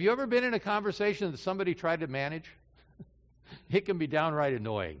 Have you ever been in a conversation that somebody tried to manage? It can be downright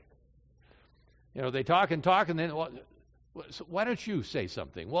annoying. They talk and talk, and then, so why don't you say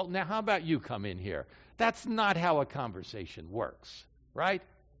something? Well, now how about you come in here? That's not how a conversation works, right?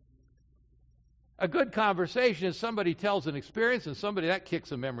 A good conversation is somebody tells an experience, and somebody that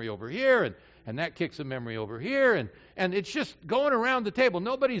kicks a memory over here, and that kicks a memory over here, and it's just going around the table.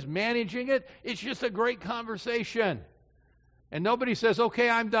 Nobody's managing it. It's just a great conversation. And nobody says, okay,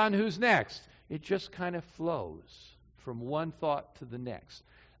 I'm done, who's next? It just kind of flows from one thought to the next.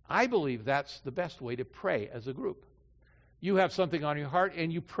 I believe that's the best way to pray as a group. You have something on your heart,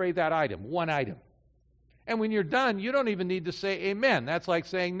 and you pray that item, one item. And when you're done, you don't even need to say amen. That's like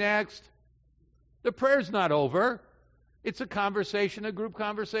saying next. The prayer's not over. It's a conversation, a group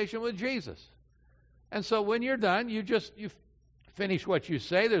conversation with Jesus. And so when you're done, you finish what you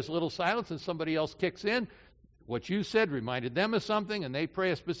say. There's a little silence, and somebody else kicks in. What you said reminded them of something, and they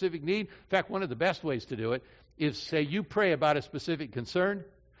pray a specific need. In fact, one of the best ways to do it is, say, you pray about a specific concern.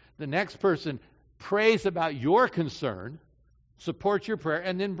 The next person prays about your concern, supports your prayer,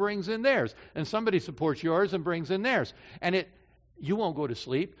 and then brings in theirs. And somebody supports yours and brings in theirs. And you won't go to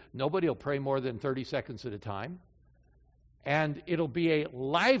sleep. Nobody will pray more than 30 seconds at a time. And it'll be a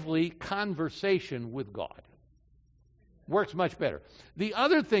lively conversation with God. Works much better. The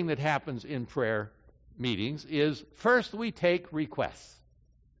other thing that happens in prayer meetings is, first we take requests.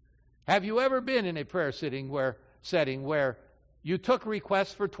 Have you ever been in a prayer setting where you took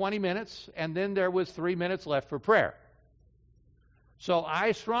requests for 20 minutes and then there was 3 minutes left for prayer? So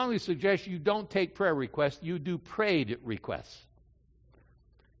I strongly suggest you don't take prayer requests, you do prayed requests.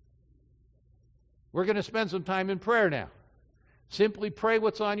 We're going to spend some time in prayer now. Simply pray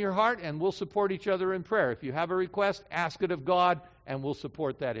what's on your heart, and we'll support each other in prayer. If you have a request, ask it of God, and we'll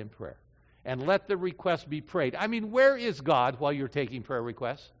support that in prayer. And let the request be prayed. I mean, where is God while you're taking prayer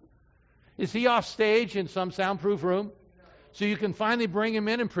requests? Is he off stage in some soundproof room? So you can finally bring him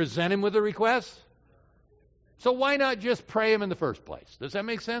in and present him with a request? So why not just pray him in the first place? Does that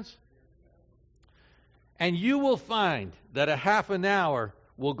make sense? And you will find that a half an hour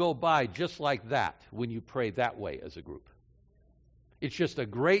will go by just like that when you pray that way as a group. It's just a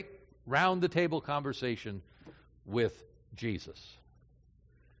great round-the-table conversation with Jesus.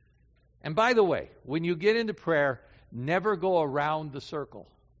 And by the way, when you get into prayer, never go around the circle.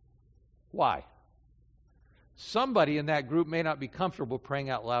 Why? Somebody in that group may not be comfortable praying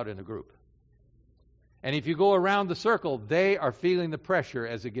out loud in a group. And if you go around the circle, they are feeling the pressure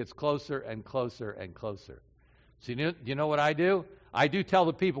as it gets closer and closer and closer. So you know what I do? I do tell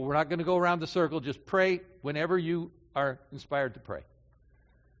the people, we're not going to go around the circle. Just pray whenever you are inspired to pray.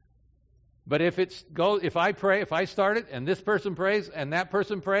 But if I pray, if I start it, and this person prays, and that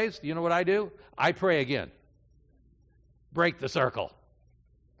person prays, you know what I do? I pray again. Break the circle.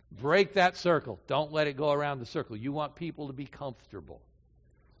 Break that circle. Don't let it go around the circle. You want people to be comfortable.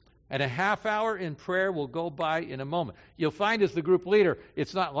 And a half hour in prayer will go by in a moment. You'll find as the group leader,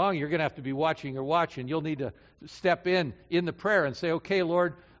 it's not long. You're going to have to be watching your watch, and you'll need to step in the prayer and say, okay,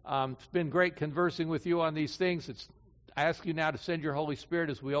 Lord, it's been great conversing with you on these things. I ask you now to send your Holy Spirit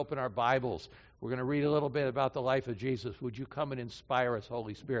as we open our Bibles. We're going to read a little bit about the life of Jesus. Would you come and inspire us,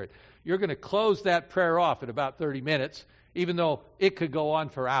 Holy Spirit? You're going to close that prayer off in about 30 minutes, even though it could go on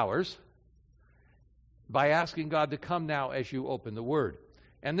for hours, by asking God to come now as you open the Word.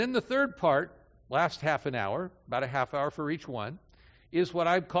 And then the third part, last half an hour, about a half hour for each one, is what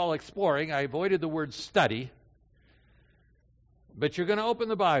I call exploring. I avoided the word study, but you're going to open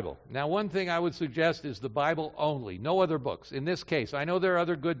the Bible. Now, one thing I would suggest is the Bible only, no other books. In this case, I know there are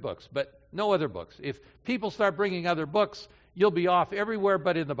other good books, but no other books. If people start bringing other books, you'll be off everywhere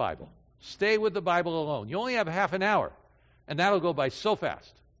but in the Bible. Stay with the Bible alone. You only have half an hour, and that'll go by so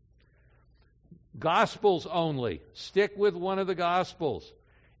fast. Gospels only. Stick with one of the Gospels.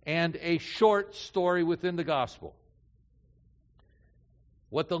 And a short story within the gospel.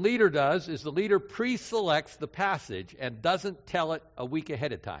 What the leader does is the leader pre-selects the passage and doesn't tell it a week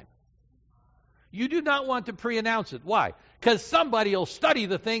ahead of time. You do not want to pre-announce it. Why? Because somebody will study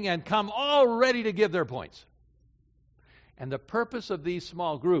the thing and come all ready to give their points. And the purpose of these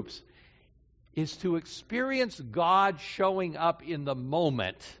small groups is to experience God showing up in the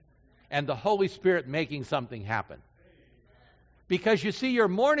moment and the Holy Spirit making something happen. Because you see, your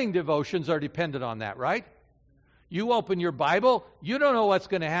morning devotions are dependent on that, right? You open your Bible, you don't know what's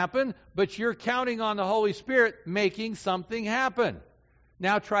going to happen, but you're counting on the Holy Spirit making something happen.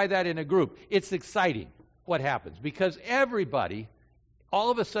 Now try that in a group. It's exciting what happens, because everybody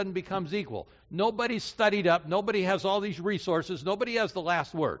all of a sudden becomes equal. Nobody's studied up, nobody has all these resources, nobody has the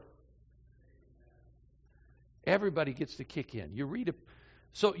last word. Everybody gets to kick in. You read it.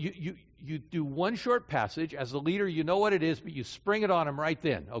 So you do one short passage. As the leader, you know what it is, but you spring it on them right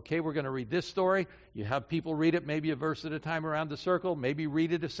then. Okay, we're going to read this story. You have people read it maybe a verse at a time around the circle, maybe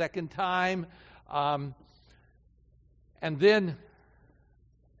read it a second time. And then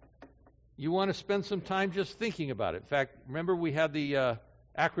you want to spend some time just thinking about it. In fact, remember we had the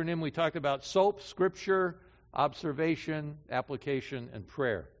acronym we talked about: SOAP, Scripture, Observation, Application, and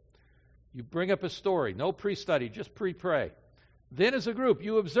Prayer. You bring up a story, no pre-study, just pre-pray. Then as a group,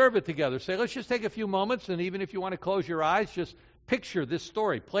 you observe it together. Say, let's just take a few moments, and even if you want to close your eyes, just picture this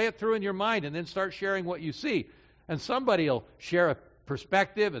story. Play it through in your mind, and then start sharing what you see. And somebody will share a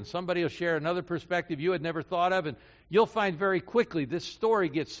perspective, and somebody will share another perspective you had never thought of, and you'll find very quickly this story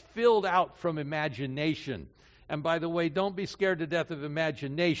gets filled out from imagination. And by the way, don't be scared to death of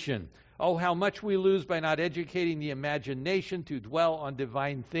imagination. Oh, how much we lose by not educating the imagination to dwell on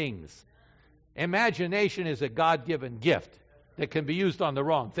divine things. Imagination is a God-given gift that can be used on the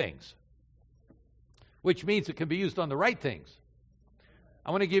wrong things, which means it can be used on the right things.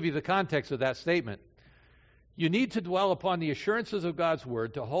 I want to give you the context of that statement. You need to dwell upon the assurances of God's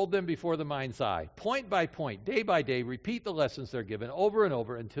Word to hold them before the mind's eye. Point by point, day by day, repeat the lessons they're given over and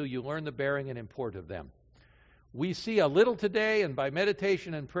over until you learn the bearing and import of them. We see a little today, and by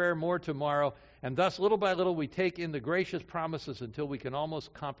meditation and prayer more tomorrow, and thus little by little we take in the gracious promises until we can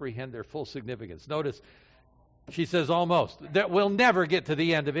almost comprehend their full significance. Notice, she says almost. That we'll never get to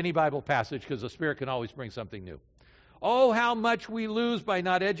the end of any Bible passage because the Spirit can always bring something new. Oh, how much we lose by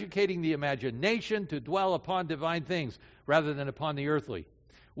not educating the imagination to dwell upon divine things rather than upon the earthly.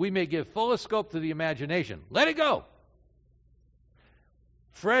 We may give fullest scope to the imagination. Let it go.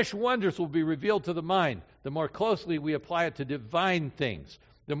 Fresh wonders will be revealed to the mind the more closely we apply it to divine things.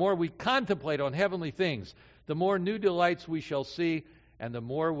 The more we contemplate on heavenly things, the more new delights we shall see, and the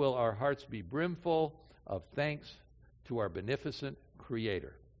more will our hearts be brimful of thanks to our beneficent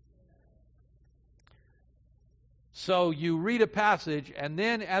Creator. So you read a passage, and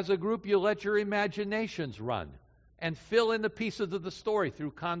then as a group you let your imaginations run and fill in the pieces of the story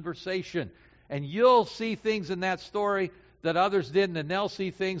through conversation. And you'll see things in that story that others didn't, and they'll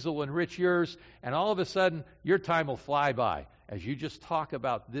see things that will enrich yours, and all of a sudden your time will fly by as you just talk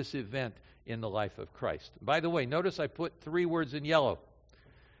about this event in the life of Christ. By the way, notice I put 3 words in yellow.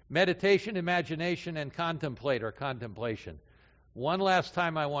 Meditation, imagination, and contemplate or contemplation. One last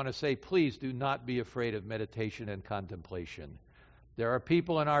time I want to say, please do not be afraid of meditation and contemplation. There are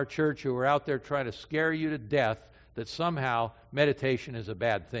people in our church who are out there trying to scare you to death that somehow meditation is a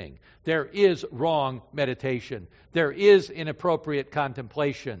bad thing. There is wrong meditation. There is inappropriate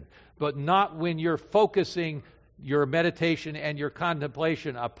contemplation, but not when you're focusing your meditation and your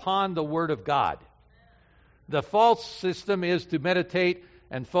contemplation upon the Word of God. The false system is to meditate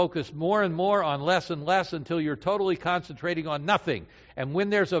and focus more and more on less and less until you're totally concentrating on nothing. And when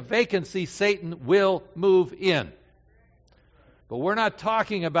there's a vacancy, Satan will move in. But we're not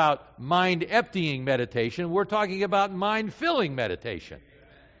talking about mind-emptying meditation. We're talking about mind-filling meditation.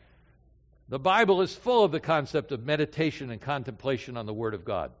 The Bible is full of the concept of meditation and contemplation on the Word of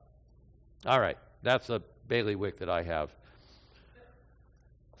God. All right, that's a bailiwick that I have.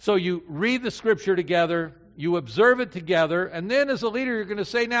 So you read the Scripture together, you observe it together, and then as a leader you're going to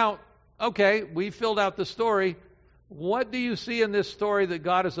say, now, okay, we filled out the story. What do you see in this story that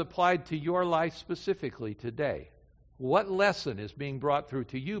God has applied to your life specifically today? What lesson is being brought through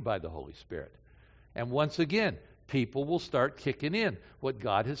to you by the Holy Spirit? And once again, people will start kicking in what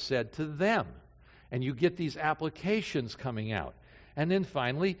God has said to them. And you get these applications coming out. And then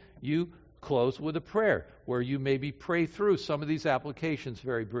finally, you close with a prayer where you maybe pray through some of these applications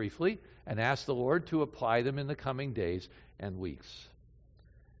very briefly and ask the Lord to apply them in the coming days and weeks.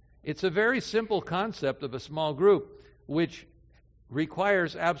 It's a very simple concept of a small group which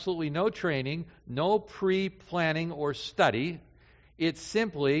requires absolutely no training, no pre-planning or study. It's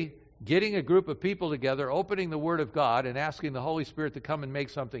simply getting a group of people together, opening the Word of God, and asking the Holy Spirit to come and make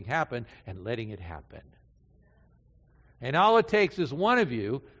something happen, and letting it happen. And all it takes is one of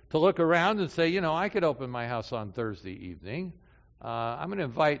you to look around and say, you know, I could open my house on Thursday evening. I'm going to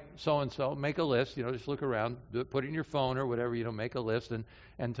invite so-and-so, make a list, just look around, put it in your phone or whatever, make a list,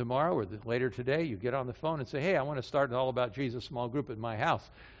 and tomorrow or later today you get on the phone and say, hey, I want to start an All About Jesus small group at my house.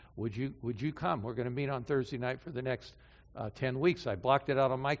 Would you come? We're going to meet on Thursday night for the next 10 weeks. I blocked it out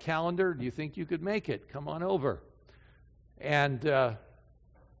on my calendar. Do you think you could make it? Come on over. And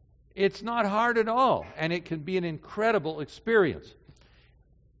it's not hard at all, and it can be an incredible experience.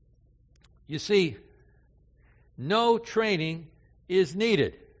 You see, no training is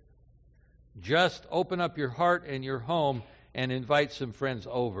needed. Just open up your heart and your home and invite some friends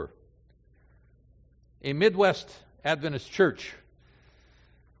over. A Midwest Adventist church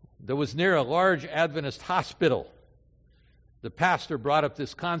that was near a large Adventist hospital, the pastor brought up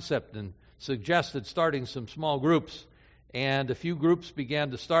this concept and suggested starting some small groups. And a few groups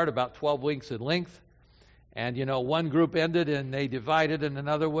began to start, about 12 weeks in length. And, one group ended and they divided in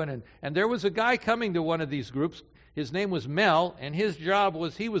another one. And there was a guy coming to one of these groups. His name was Mel, and his job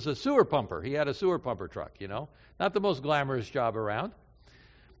was he was a sewer pumper. He had a sewer pumper truck, Not the most glamorous job around.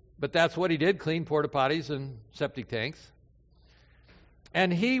 But that's what he did, clean porta potties and septic tanks.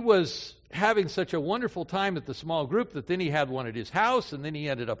 And he was having such a wonderful time at the small group that then he had one at his house, and then he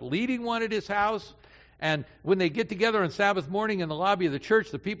ended up leading one at his house. And when they get together on Sabbath morning in the lobby of the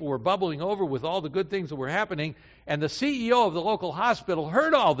church, the people were bubbling over with all the good things that were happening. And the CEO of the local hospital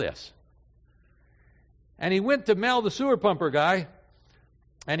heard all this. And he went to Mel, the sewer pumper guy,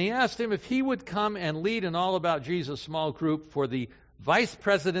 and he asked him if he would come and lead an All About Jesus small group for the vice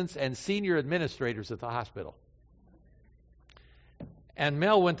presidents and senior administrators at the hospital. And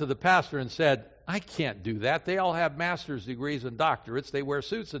Mel went to the pastor and said, I can't do that. They all have master's degrees and doctorates. They wear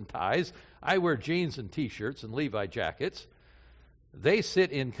suits and ties. I wear jeans and T-shirts and Levi jackets. They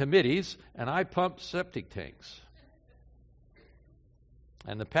sit in committees, and I pump septic tanks.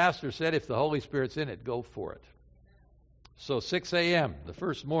 And the pastor said, if the Holy Spirit's in it, go for it. So 6 a.m. the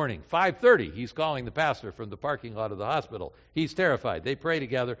first morning, 5:30, he's calling the pastor from the parking lot of the hospital. He's terrified. They pray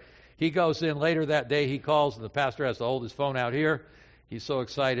together. He goes in later that day. He calls, and the pastor has to hold his phone out here. He's so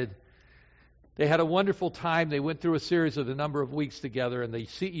excited. They had a wonderful time. They went through a series of a number of weeks together, and the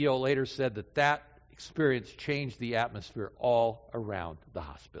CEO later said that experience changed the atmosphere all around the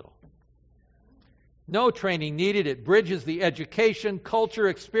hospital. No training needed. It bridges the education, culture,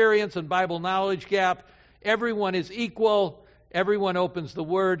 experience, and Bible knowledge gap. Everyone is equal. Everyone opens the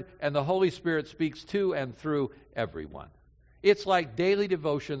Word, and the Holy Spirit speaks to and through everyone. It's like daily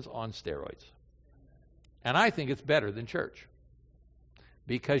devotions on steroids. And I think it's better than church.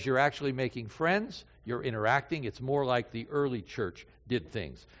 because you're actually making friends, you're interacting. It's more like the early church did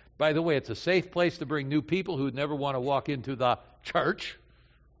things. By the way, it's a safe place to bring new people who never want to walk into the church.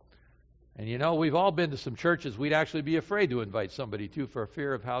 And you know, we've all been to some churches we'd actually be afraid to invite somebody to for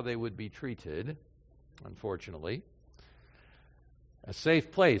fear of how they would be treated, unfortunately. A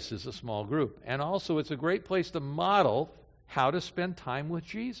safe place is a small group. And also, it's a great place to model how to spend time with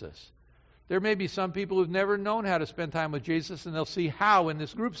Jesus. There may be some people who've never known how to spend time with Jesus, and they'll see how in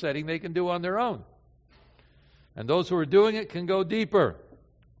this group setting they can do on their own. And those who are doing it can go deeper.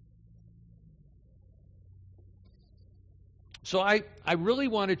 So I really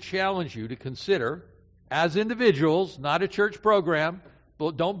want to challenge you to consider, as individuals, not a church program,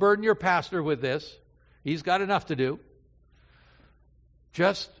 but don't burden your pastor with this. He's got enough to do.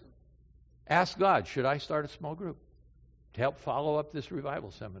 Just ask God, should I start a small group to help follow up this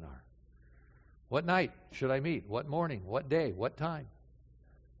revival seminar? What night should I meet? What morning? What day? What time?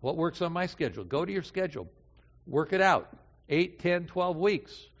 What works on my schedule? Go to your schedule. Work it out. 8, 10, 12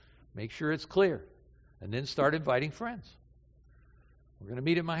 weeks. Make sure it's clear. And then start inviting friends. We're going to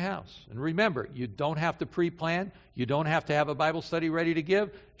meet at my house. And remember, you don't have to pre-plan. You don't have to have a Bible study ready to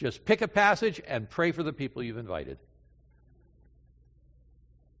give. Just pick a passage and pray for the people you've invited.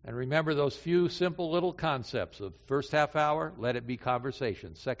 And remember those few simple little concepts of first half hour, let it be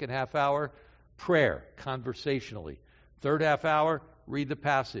conversation. Second half hour, prayer, conversationally. Third half hour, read the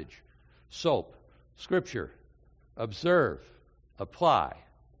passage. Soap, scripture, observe, apply,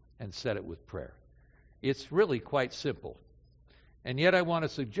 and set it with prayer. It's really quite simple. And yet I want to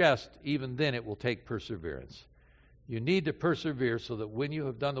suggest, even then, it will take perseverance. You need to persevere so that when you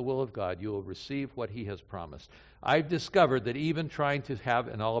have done the will of God, you will receive what He has promised. I've discovered that even trying to have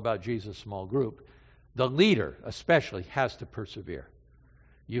an All About Jesus small group, the leader especially has to persevere.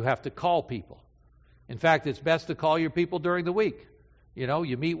 You have to call people. In fact, it's best to call your people during the week. You know,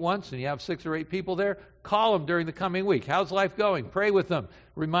 you meet once and you have 6 or 8 people there. Call them during the coming week. How's life going? Pray with them.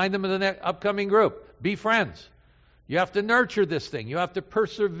 Remind them of the upcoming group. Be friends. You have to nurture this thing. You have to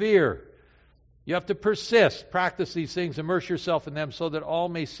persevere. You have to persist. Practice these things. Immerse yourself in them so that all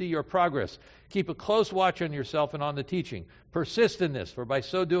may see your progress. Keep a close watch on yourself and on the teaching. Persist in this, for by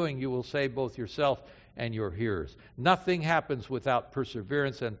so doing you will save both yourself and your hearers. Nothing happens without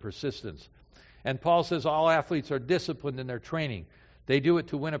perseverance and persistence. And Paul says all athletes are disciplined in their training. They do it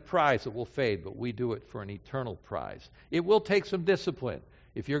to win a prize that will fade, but we do it for an eternal prize. It will take some discipline.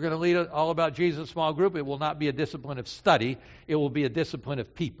 If you're going to lead an All About Jesus small group, it will not be a discipline of study. It will be a discipline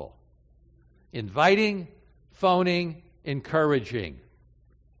of people. Inviting, phoning, encouraging,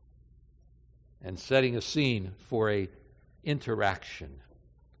 and setting a scene for a interaction.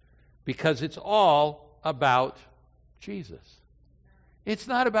 Because it's all about Jesus. It's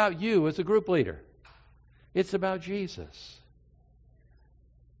not about you as a group leader. It's about Jesus.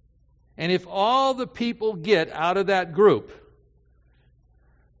 And if all the people get out of that group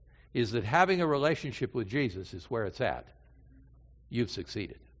is that having a relationship with Jesus is where it's at, you've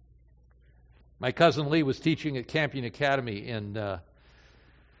succeeded. My cousin Lee was teaching at Campion Academy in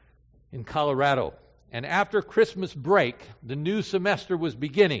Colorado. And after Christmas break, the new semester was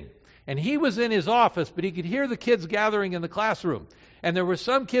beginning. And he was in his office, but he could hear the kids gathering in the classroom. And there were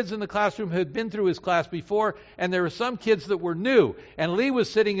some kids in the classroom who had been through his class before, and there were some kids that were new. And Lee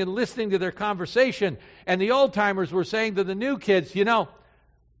was sitting and listening to their conversation, and the old-timers were saying to the new kids, you know,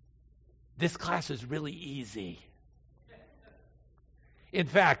 this class is really easy. In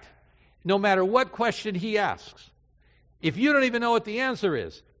fact, no matter what question he asks, if you don't even know what the answer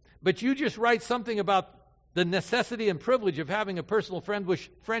is, but you just write something about the necessity and privilege of having a personal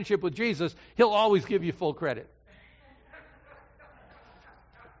friendship with Jesus, he'll always give you full credit.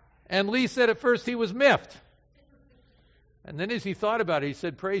 And Lee said at first he was miffed. And then as he thought about it, he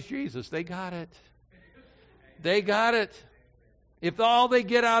said, praise Jesus, they got it. They got it. If all they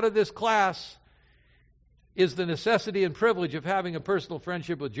get out of this class is the necessity and privilege of having a personal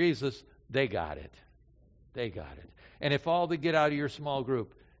friendship with Jesus, they got it. They got it. And if all they get out of your small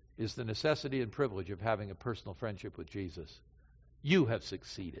group is the necessity and privilege of having a personal friendship with Jesus, you have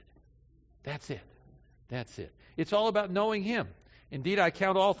succeeded. That's it. That's it. It's all about knowing Him. Indeed, I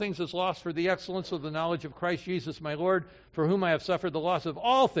count all things as loss for the excellence of the knowledge of Christ Jesus my Lord, for whom I have suffered the loss of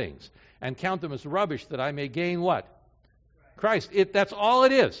all things, and count them as rubbish that I may gain what? Christ. That's all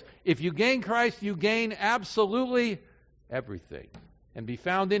it is. If you gain Christ, you gain absolutely everything. And be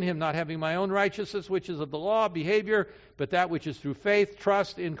found in Him, not having my own righteousness, which is of the law, behavior, but that which is through faith,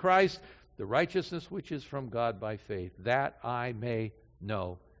 trust in Christ, the righteousness which is from God by faith, that I may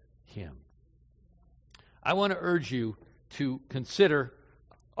know Him. I want to urge you to consider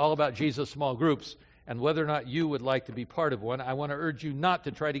All About Jesus small groups and whether or not you would like to be part of one. I want to urge you not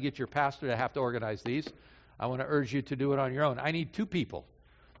to try to get your pastor to have to organize these. I want to urge you to do it on your own. I need 2 people.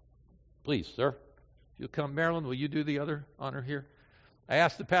 Please, sir. If you'll come, Marilyn, will you do the other honor here? I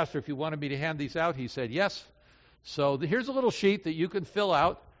asked the pastor if he wanted me to hand these out. He said yes. So here's a little sheet that you can fill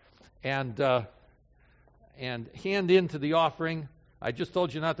out and hand in to the offering. I just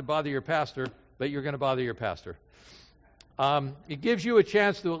told you not to bother your pastor, but you're going to bother your pastor. It gives you a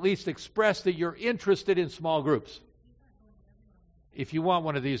chance to at least express that you're interested in small groups. If you want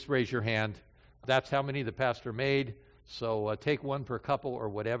one of these, raise your hand. That's how many the pastor made. So take one per couple or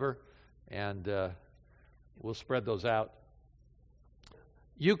whatever, and we'll spread those out.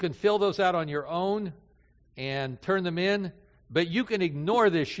 You can fill those out on your own and turn them in, but you can ignore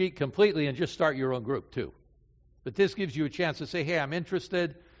this sheet completely and just start your own group too. But this gives you a chance to say, hey, I'm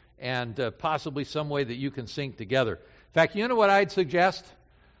interested, and possibly some way that you can sync together. In fact, you know what I'd suggest?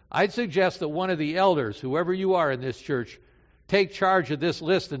 I'd suggest that one of the elders, whoever you are in this church, take charge of this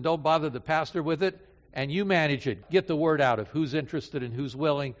list and don't bother the pastor with it, and you manage it. Get the word out of who's interested and who's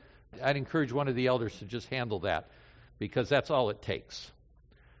willing. I'd encourage one of the elders to just handle that, because that's all it takes.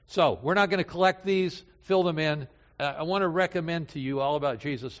 So, we're not going to collect these, fill them in. I want to recommend to you All About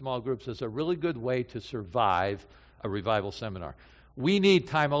Jesus small groups as a really good way to survive a revival seminar. We need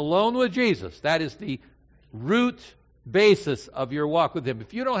time alone with Jesus. That is the root basis of your walk with Him.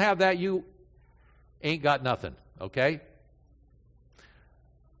 If you don't have that, you ain't got nothing, okay?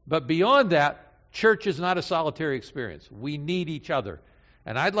 But beyond that, church is not a solitary experience. We need each other.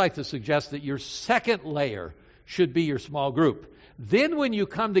 And I'd like to suggest that your second layer should be your small group. Then when you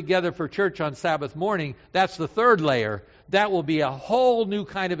come together for church on Sabbath morning, that's the third layer. That will be a whole new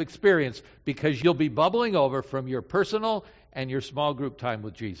kind of experience, because you'll be bubbling over from your personal and your small group time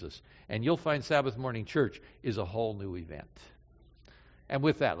with Jesus. And you'll find Sabbath morning church is a whole new event. And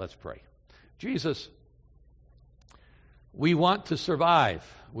with that, let's pray. Jesus, we want to survive.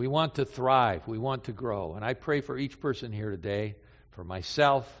 We want to thrive. We want to grow. And I pray for each person here today, for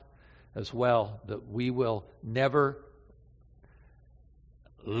myself as well, that we will never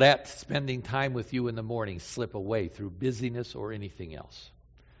let spending time with you in the morning slip away through busyness or anything else.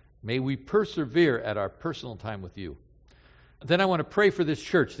 May we persevere at our personal time with you. Then I want to pray for this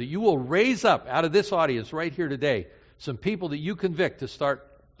church, that you will raise up out of this audience right here today some people that you convict to start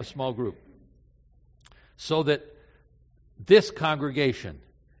a small group, so that this congregation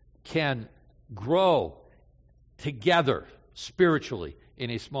can grow together spiritually in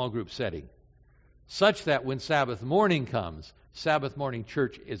a small group setting, such that when Sabbath morning comes, Sabbath morning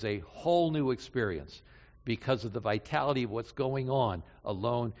church is a whole new experience because of the vitality of what's going on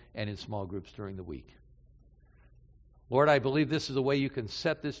alone and in small groups during the week. Lord, I believe this is a way you can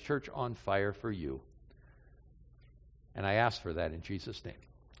set this church on fire for you. And I ask for that in Jesus' name.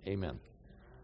 Amen.